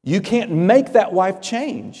 you can't make that wife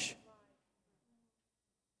change.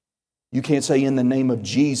 You can't say, in the name of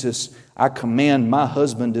Jesus, I command my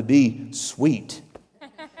husband to be sweet.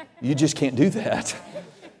 You just can't do that.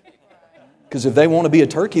 Because if they want to be a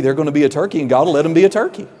turkey, they're going to be a turkey, and God will let them be a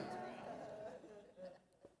turkey.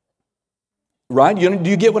 Right? Do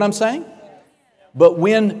you get what I'm saying? But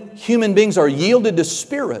when human beings are yielded to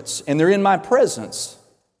spirits, and they're in my presence,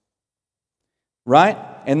 right?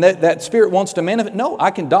 And that spirit wants to manifest. No,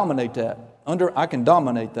 I can dominate that. I can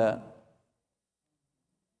dominate that.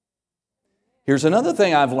 Here's another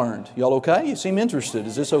thing I've learned. Y'all okay? You seem interested.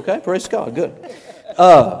 Is this okay? Praise God. Good.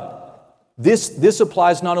 This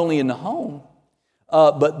applies not only in the home,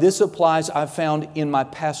 but this applies, I've found, in my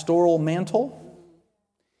pastoral mantle.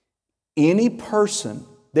 Any person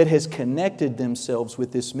that has connected themselves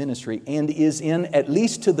with this ministry and is in, at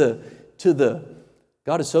least to the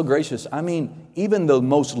God is so gracious, I mean, even the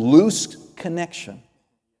most loose connection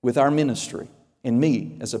with our ministry and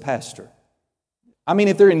me as a pastor. I mean,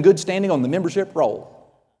 if they're in good standing on the membership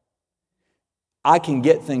roll, I can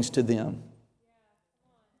get things to them.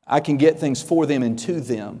 I can get things for them and to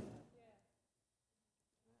them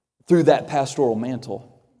through that pastoral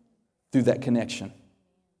mantle, through that connection.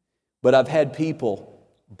 But I've had people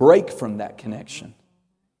break from that connection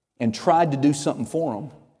and tried to do something for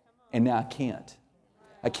them, and now I can't.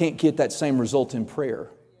 I can't get that same result in prayer.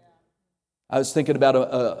 I was thinking about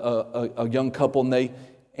a young couple,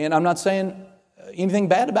 and I'm not saying anything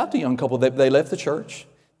bad about the young couple. They left the church.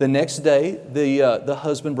 The next day, the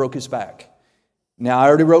husband broke his back. Now, I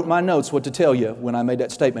already wrote my notes what to tell you when I made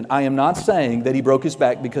that statement. I am not saying that he broke his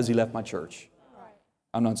back because he left my church.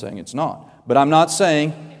 I'm not saying it's not. But I'm not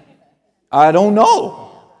saying, I don't know.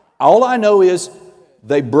 All I know is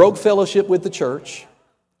they broke fellowship with the church.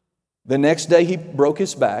 The next day he broke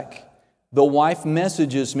his back. The wife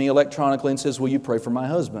messages me electronically and says, will you pray for my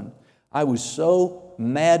husband? I was so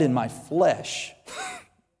mad in my flesh.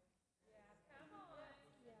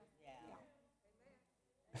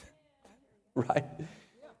 Right?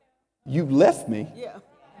 You left me,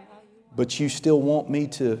 but you still want me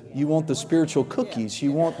to, you want the spiritual cookies.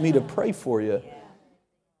 You want me to pray for you.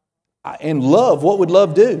 And love, what would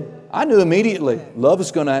love do? I knew immediately,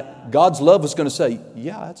 God's love was going to say,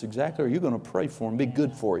 yeah, that's exactly right. You're going to pray for him, be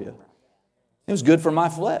good for you. It was good for my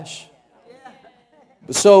flesh.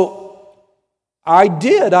 So I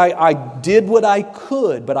did what I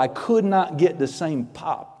could, but I could not get the same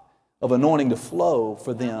pop of anointing to flow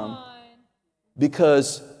for them.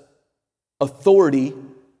 Because authority,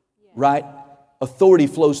 right? Authority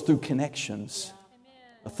flows through connections.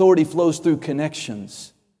 Authority flows through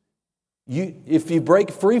connections. If you break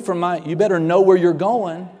free from you better know where you're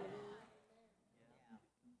going.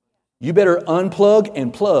 You better unplug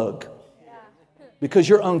and plug. Because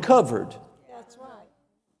you're uncovered.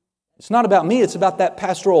 It's not about me, it's about that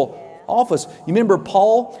pastoral office. You remember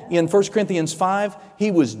Paul in 1 Corinthians 5?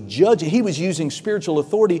 He was judging, he was using spiritual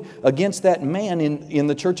authority against that man in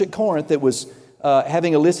the church at Corinth that was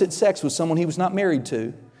having illicit sex with someone he was not married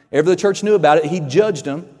to. After the church knew about it, he judged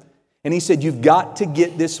him. And he said, you've got to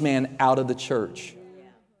get this man out of the church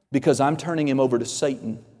because I'm turning him over to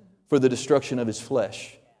Satan for the destruction of his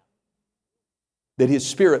flesh. That his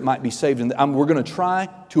spirit might be saved. And we're going to try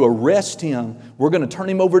to arrest him. We're going to turn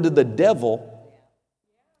him over to the devil.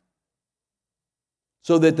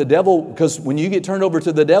 So that the devil, because when you get turned over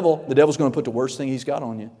to the devil's going to put the worst thing he's got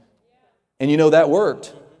on you. And you know that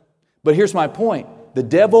worked. But here's my point. The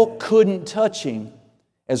devil couldn't touch him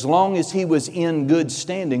as long as he was in good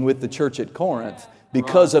standing with the church at Corinth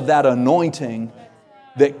because of that anointing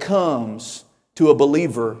that comes to a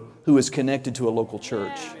believer who is connected to a local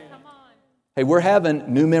church. Hey, we're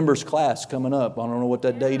having new members class coming up. I don't know what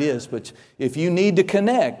that date is, but if you need to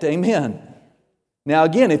connect, amen. Now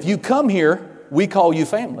again, if you come here, we call you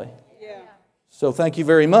family. So thank you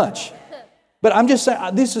very much. But I'm just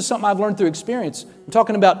saying, this is something I've learned through experience. I'm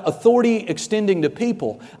talking about authority extending to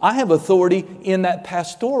people. I have authority in that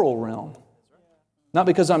pastoral realm. Not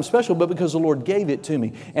because I'm special, but because the Lord gave it to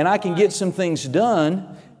me. And I can get some things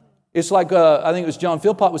done. It's like, I think it was John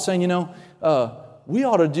Philpott was saying, we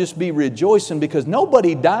ought to just be rejoicing because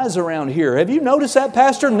nobody dies around here. Have you noticed that,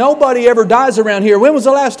 Pastor? Nobody ever dies around here. When was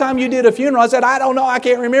the last time you did a funeral? I said, I don't know. I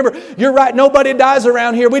can't remember. You're right. Nobody dies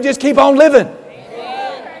around here. We just keep on living.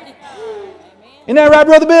 Amen. Isn't that right,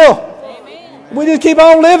 Brother Bill? Amen. We just keep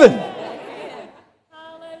on living.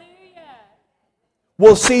 Hallelujah.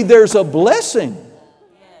 Well, see, there's a blessing.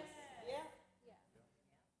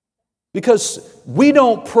 Because we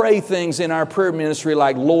don't pray things in our prayer ministry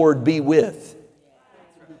like, Lord, be with.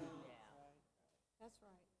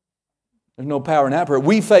 There's no power in that prayer.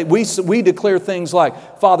 We declare things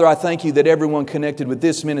like, Father, I thank you that everyone connected with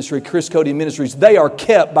this ministry, Chris Cody Ministries, they are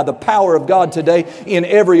kept by the power of God today in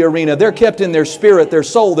every arena. They're kept in their spirit, their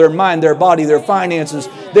soul, their mind, their body, their finances,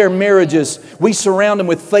 their marriages. We surround them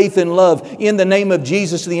with faith and love. In the name of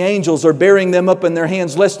Jesus, the angels are bearing them up in their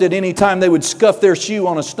hands, lest at any time they would scuff their shoe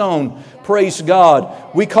on a stone. Praise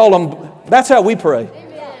God. We call them, that's how we pray.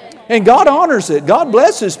 And God honors it. God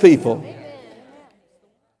blesses people.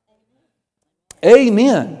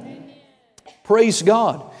 Amen. Praise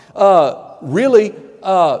God. Really,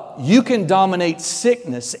 you can dominate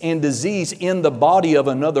sickness and disease in the body of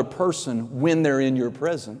another person when they're in your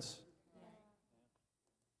presence.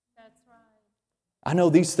 That's right. I know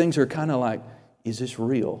these things are kind of like, is this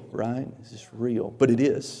real, right? Is this real? But it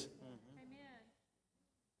is.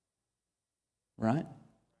 Right?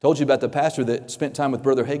 Told you about the pastor that spent time with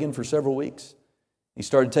Brother Hagin for several weeks. He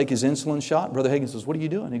started to take his insulin shot. Brother Hagin says, "What are you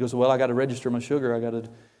doing?" He goes, "Well, I got to register my sugar.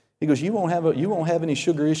 He goes, you won't have any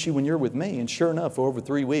sugar issue when you're with me." And sure enough, for over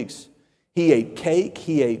 3 weeks, he ate cake,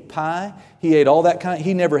 he ate pie, he ate all that kind.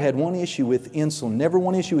 He never had one issue with insulin, never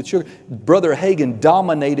one issue with sugar. Brother Hagin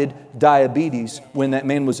dominated diabetes when that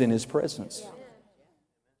man was in his presence.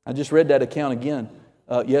 I just read that account again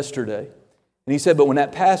yesterday. And he said, but when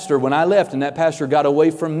I left and that pastor got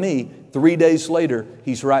away from me, 3 days later,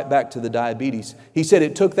 he's right back to the diabetes. He said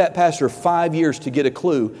it took that pastor 5 years to get a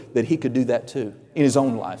clue that he could do that too in his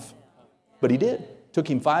own life. But he did. It took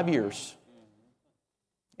him 5 years.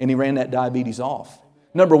 And he ran that diabetes off.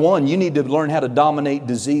 Number one, you need to learn how to dominate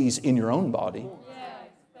disease in your own body. Yes,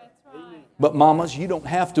 that's right. But mamas, you don't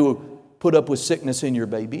have to put up with sickness in your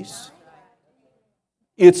babies.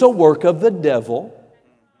 It's a work of the devil.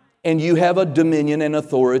 And you have a dominion and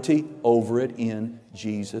authority over it in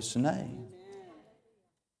Jesus' name.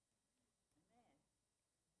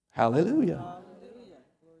 Hallelujah.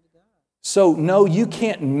 So, no, you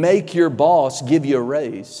can't make your boss give you a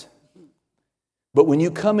raise. But when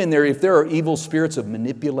you come in there, if there are evil spirits of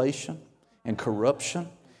manipulation and corruption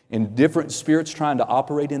and different spirits trying to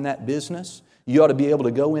operate in that business, you ought to be able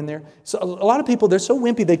to go in there. So a lot of people, they're so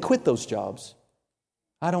wimpy, they quit those jobs.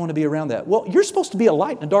 I don't want to be around that. Well, you're supposed to be a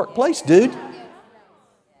light in a dark place, dude.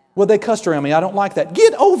 Well, they cussed around me. I don't like that.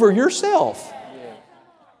 Get over yourself.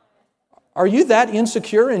 Are you that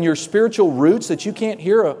insecure in your spiritual roots that you can't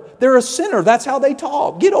hear they're a sinner. That's how they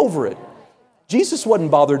talk. Get over it. Jesus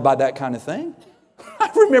wasn't bothered by that kind of thing.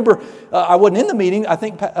 I remember I wasn't in the meeting. I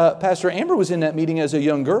think Pastor Amber was in that meeting as a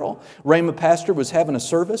young girl. Rhema pastor was having a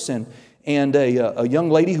service and a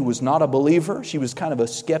young lady who was not a believer, she was kind of a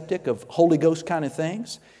skeptic of Holy Ghost kind of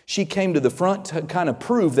things. She came to the front to kind of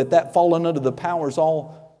prove that falling under the power is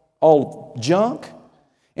all junk.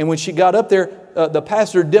 And when she got up there, the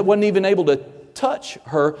pastor wasn't even able to touch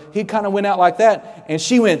her. He kind of went out like that, and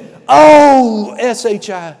she went, "Oh,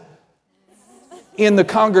 S-H-I," in the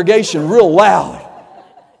congregation real loud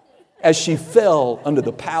as she fell under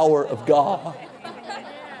the power of God.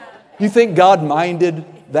 You think God minded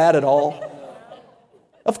that at all?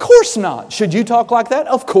 Of course not. Should you talk like that?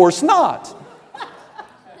 Of course not.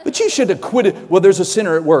 But you should have quit it. Well, there's a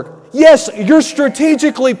sinner at work. Yes, you're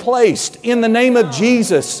strategically placed in the name of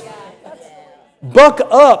Jesus. Buck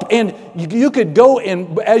up, and you could go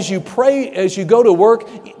and as you pray, as you go to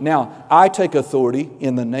work. Now, I take authority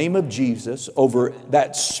in the name of Jesus over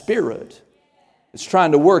that spirit that's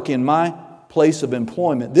trying to work in my place of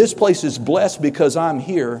employment. This place is blessed because I'm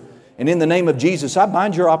here. And in the name of Jesus, I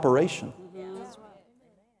bind your operation.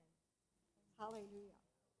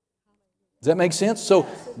 Does that make sense? So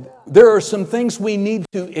there are some things we need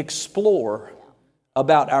to explore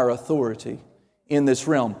about our authority in this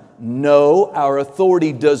realm. No, our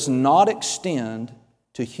authority does not extend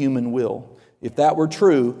to human will. If that were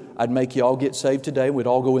true, I'd make you all get saved today. We'd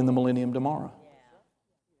all go in the millennium tomorrow.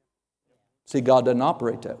 See, God doesn't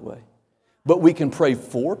operate that way. But we can pray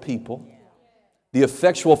for people. The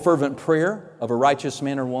effectual fervent prayer of a righteous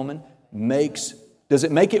man or woman does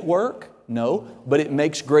it make it work? No, but it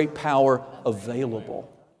makes great power available.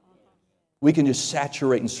 We can just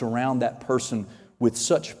saturate and surround that person with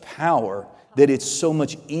such power that it's so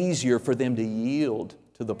much easier for them to yield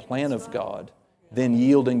to the plan of God than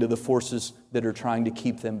yielding to the forces that are trying to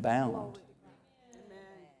keep them bound.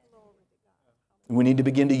 We need to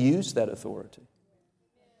begin to use that authority.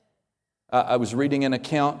 I was reading an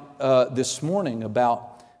account this morning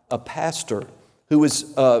about a pastor who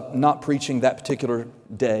was not preaching that particular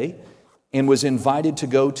day and was invited to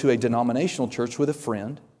go to a denominational church with a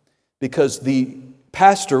friend because the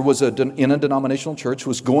pastor was in a denominational church,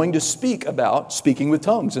 was going to speak about speaking with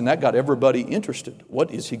tongues, and that got everybody interested.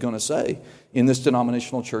 What is he going to say in this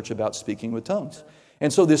denominational church about speaking with tongues?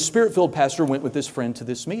 And so this Spirit-filled pastor went with this friend to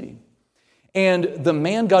this meeting. And the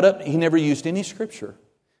man got up, he never used any scripture,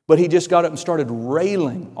 but he just got up and started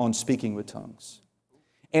railing on speaking with tongues.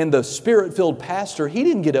 And the Spirit-filled pastor, he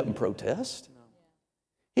didn't get up and protest.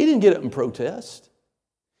 He didn't get up and protest.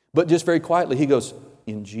 But just very quietly, he goes,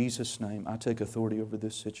 "In Jesus' name, I take authority over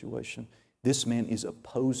this situation. This man is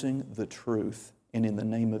opposing the truth, and in the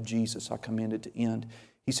name of Jesus, I command it to end."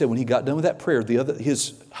 He said when he got done with that prayer,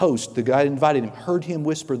 his host, the guy that invited him, heard him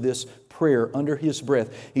whisper this prayer under his breath.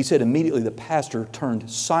 He said immediately the pastor turned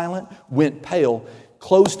silent, went pale,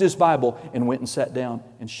 closed his Bible, and went and sat down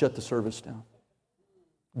and shut the service down.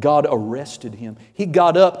 God arrested him. He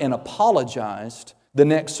got up and apologized the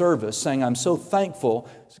next service, saying, "I'm so thankful.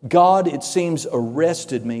 God, it seems,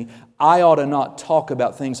 arrested me. I ought to not talk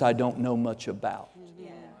about things I don't know much about."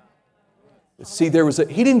 Yeah. See,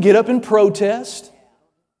 he didn't get up and protest,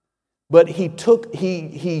 but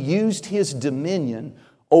he used his dominion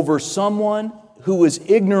over someone who was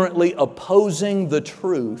ignorantly opposing the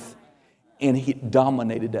truth, and he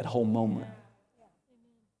dominated that whole moment.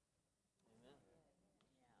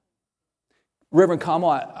 Reverend Kamal,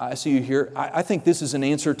 I see you here. I think this is an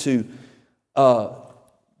answer to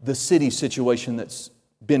the city situation that's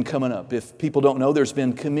been coming up. If people don't know, there's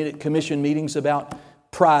been commission meetings about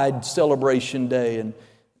Pride Celebration Day and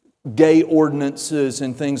gay ordinances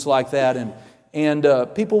and things like that. And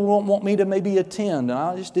people won't want me to maybe attend. And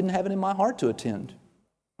I just didn't have it in my heart to attend.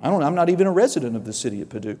 I'm not even a resident of the city of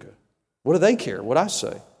Paducah. What do they care what I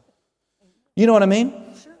say? You know what I mean?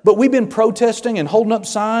 But we've been protesting and holding up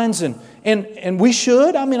signs, and we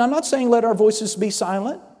should. I mean, I'm not saying let our voices be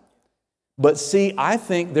silent. But see, I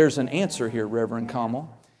think there's an answer here, Reverend Kamal.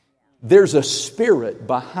 There's a spirit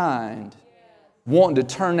behind wanting to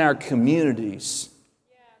turn our communities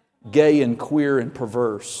gay and queer and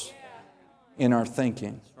perverse in our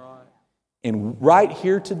thinking. And right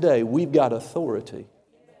here today, we've got authority.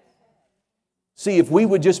 See, if we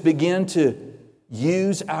would just begin to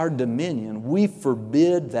use our dominion, we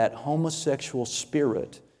forbid that homosexual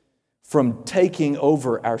spirit from taking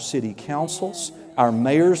over our city councils, our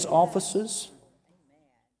mayor's offices,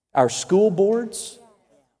 our school boards.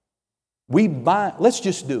 Let's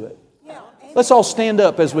just do it. Let's all stand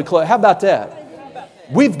up as we close. How about that?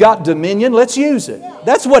 We've got dominion. Let's use it.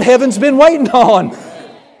 That's what heaven's been waiting on.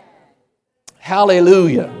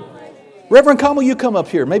 Hallelujah. Reverend Kamal, you come up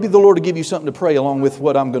here. Maybe the Lord will give you something to pray along with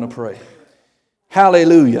what I'm going to pray.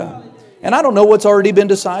 Hallelujah. And I don't know what's already been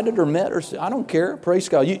decided or met, or I don't care. Praise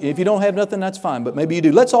God. If you don't have nothing, that's fine, but maybe you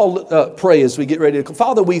do. Let's all pray as we get ready to.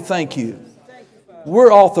 Father, we thank you.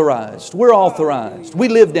 We're authorized. We're authorized. We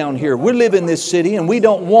live down here. We live in this city, and we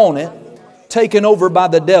don't want it taken over by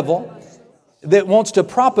the devil that wants to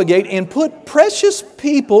propagate and put precious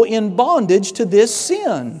people in bondage to this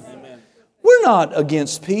sin. We're not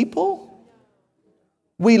against people.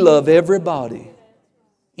 We love everybody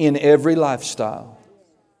in every lifestyle.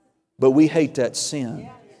 But we hate that sin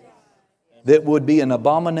that would be an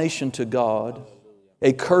abomination to God,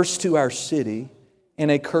 a curse to our city, and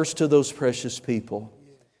a curse to those precious people.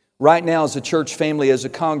 Right now, as a church family, as a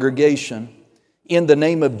congregation, in the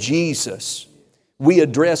name of Jesus, we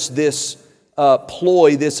address this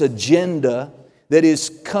ploy, this agenda that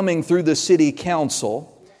is coming through the city council,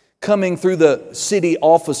 coming through the city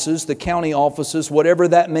offices, the county offices, whatever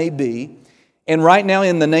that may be. And right now,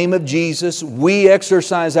 in the name of Jesus, we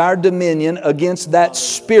exercise our dominion against that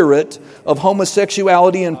spirit of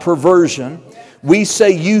homosexuality and perversion. We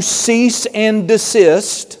say, you cease and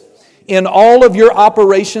desist in all of your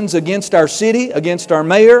operations against our city, against our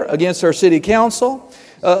mayor, against our city council,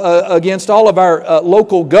 against all of our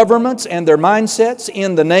local governments and their mindsets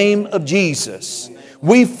in the name of Jesus.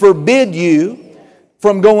 We forbid you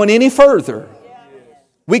from going any further.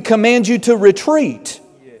 We command you to retreat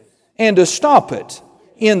and to stop it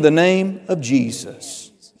in the name of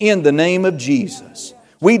Jesus. In the name of Jesus.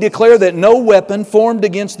 We declare that no weapon formed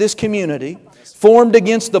against this community, formed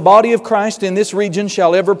against the body of Christ in this region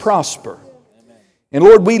shall ever prosper. And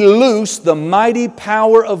Lord, we loose the mighty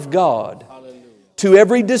power of God to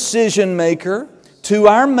every decision maker, to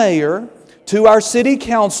our mayor, to our city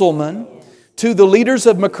councilman, to the leaders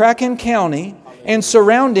of McCracken County and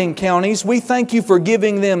surrounding counties, we thank you for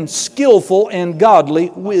giving them skillful and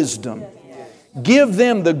godly wisdom. Give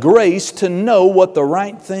them the grace to know what the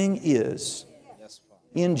right thing is.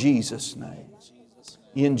 In Jesus' name.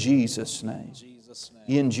 In Jesus' name.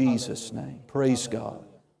 In Jesus' name. Praise God.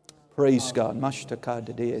 Praise God.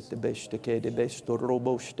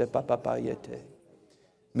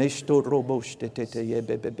 Praise God,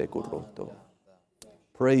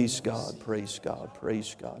 praise God,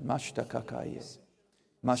 praise God.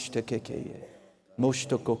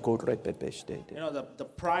 The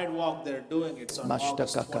Pride Walk they're doing, it's on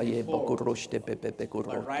August 24th.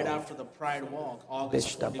 But right after the Pride Walk,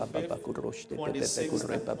 August 25th, 26th,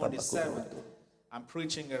 and 27th, I'm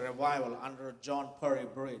preaching a revival under John Perry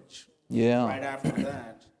Bridge. Yeah. Right after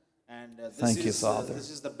that. And Thank you, Father. This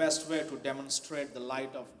is the best way to demonstrate the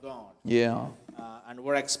light of God. Yeah. And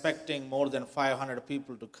we're expecting more than 500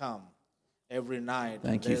 people to come every night.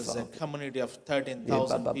 Thank you, There's Father. a community of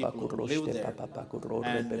 13,000 people who live there.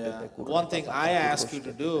 And one thing I ask you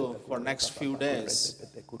to do for next few days,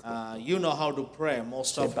 you know how to pray.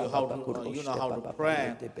 Most of you you know how to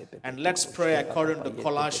pray. And let's pray according to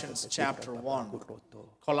Colossians chapter 1.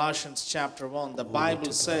 Colossians chapter 1, the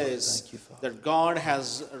Bible says that God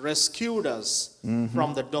has rescued us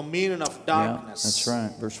from the dominion of darkness. That's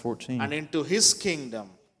right, verse 14. And into His kingdom.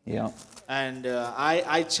 Yeah. And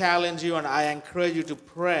I challenge you and I encourage you to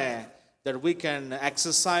pray that we can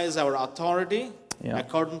exercise our authority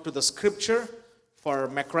according to the Scripture for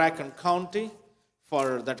McCracken County,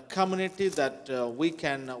 for that community, that we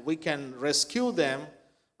can rescue them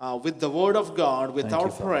with the Word of God, with our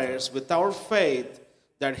prayers, with our faith,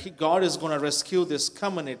 that God is going to rescue this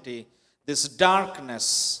community, this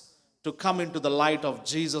darkness, to come into the light of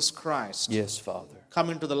Jesus Christ. Yes, Father.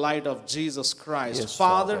 Come into the light of Jesus Christ. Yes,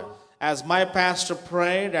 Father, as my pastor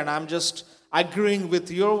prayed, and I'm just agreeing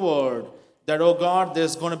with your word, that, oh God,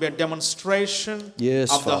 there's going to be a demonstration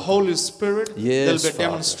of the Holy Spirit. There'll be a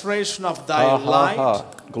demonstration of thy light.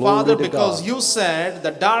 Father, because you said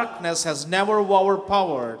the darkness has never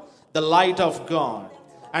overpowered the light of God.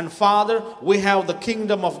 And Father, we have the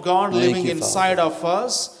kingdom of God living inside of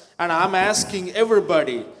us. And I'm asking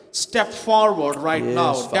everybody, step forward right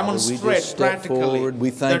now. Father, demonstrate practically we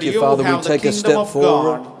thank that you, you Father, have we take the a kingdom step of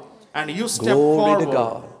forward. God. And you step Glory to forward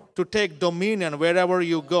God. to take dominion wherever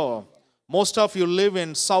you go. Most of you live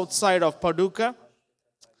in south side of Paducah.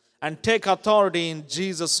 And take authority in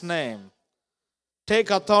Jesus' name. Take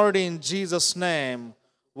authority in Jesus' name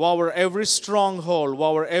over every stronghold,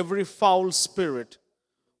 over every foul spirit,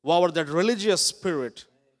 over that religious spirit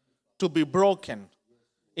to be broken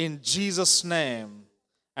in Jesus' name.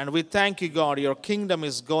 And we thank you, God, your kingdom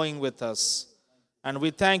is going with us. And we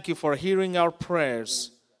thank you for hearing our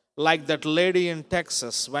prayers. Like that lady in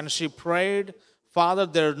Texas, when she prayed, Father,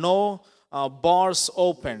 there are no bars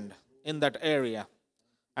opened in that area.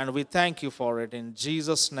 And we thank you for it in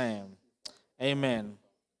Jesus' name. Amen.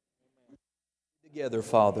 Together,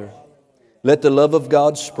 Father, let the love of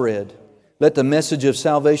God spread. Let the message of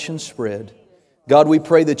salvation spread. God, we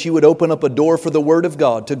pray that you would open up a door for the Word of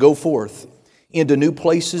God to go forth into new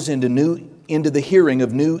places, into the hearing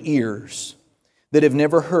of new ears that have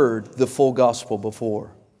never heard the full gospel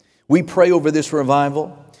before. We pray over this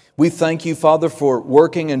revival. We thank you, Father, for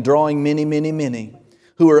working and drawing many, many, many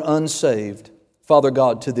who are unsaved, Father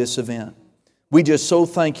God, to this event. We just so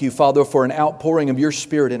thank you, Father, for an outpouring of your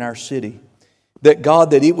Spirit in our city. That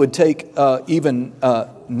God, that it would take even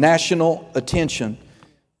national attention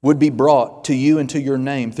would be brought to you and to your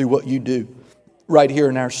name through what you do right here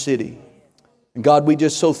in our city. And God, we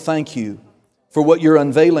just so thank you for what you're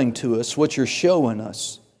unveiling to us, what you're showing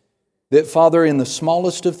us. That, Father, in the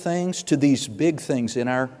smallest of things to these big things in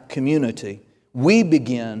our community, we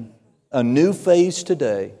begin a new phase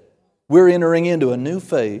today. We're entering into a new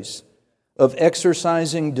phase of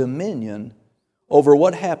exercising dominion over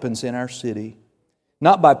what happens in our city.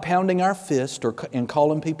 Not by pounding our fist and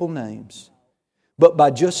calling people names, but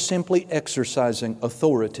by just simply exercising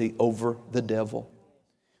authority over the devil.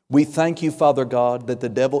 We thank you, Father God, that the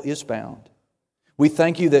devil is bound. We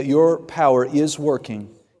thank you that your power is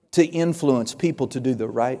working to influence people to do the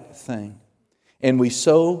right thing. And we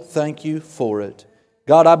so thank you for it.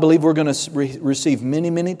 God, I believe we're going to receive many,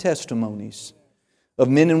 many testimonies of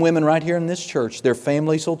men and women right here in this church. Their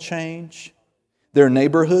families will change. Their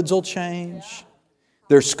neighborhoods will change.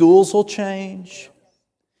 Their schools will change.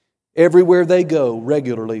 Everywhere they go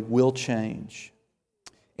regularly will change.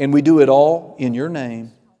 And we do it all in your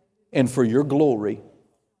name and for your glory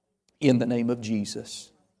in the name of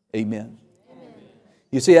Jesus. Amen.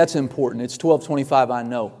 You see, that's important. It's 12:25, I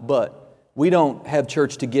know, but we don't have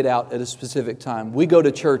church to get out at a specific time. We go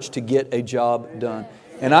to church to get a job done.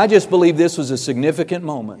 And I just believe this was a significant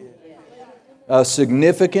moment. A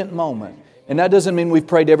significant moment. And that doesn't mean we've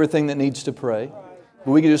prayed everything that needs to pray.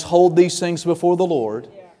 But we can just hold these things before the Lord.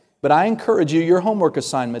 But I encourage you, your homework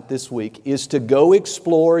assignment this week is to go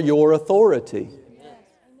explore your authority.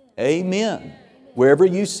 Amen. Wherever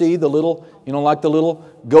you see the little, like the little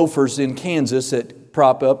gophers in Kansas that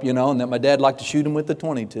prop up, and that my dad liked to shoot them with the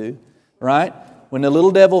 .22, right? When the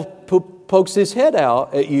little devil pokes his head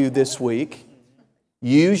out at you this week,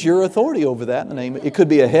 use your authority over that in the name of, it could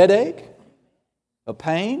be a headache, a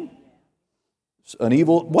pain, an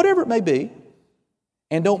evil, whatever it may be.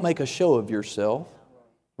 And don't make a show of yourself,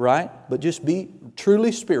 right? But just be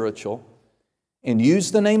truly spiritual and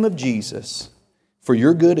use the name of Jesus for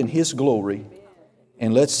your good and His glory.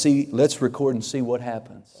 And let's record and see what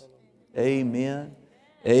happens. Amen.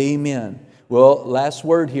 Amen. Well, last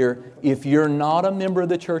word here. If you're not a member of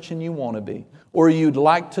the church and you want to be, or you'd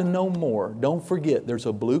like to know more, don't forget there's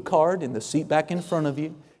a blue card in the seat back in front of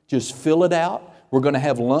you. Just fill it out. We're going to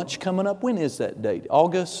have lunch coming up. When is that date?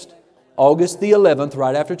 August the 11th,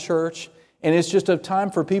 right after church. And it's just a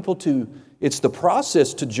time for people it's the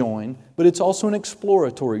process to join, but it's also an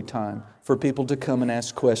exploratory time for people to come and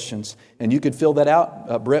ask questions. And you could fill that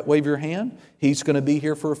out. Brett, wave your hand. He's going to be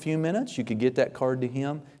here for a few minutes. You could get that card to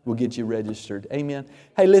him. We'll get you registered. Amen.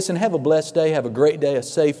 Hey, listen, have a blessed day. Have a great day, a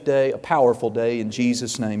safe day, a powerful day. In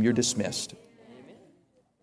Jesus' name, you're dismissed.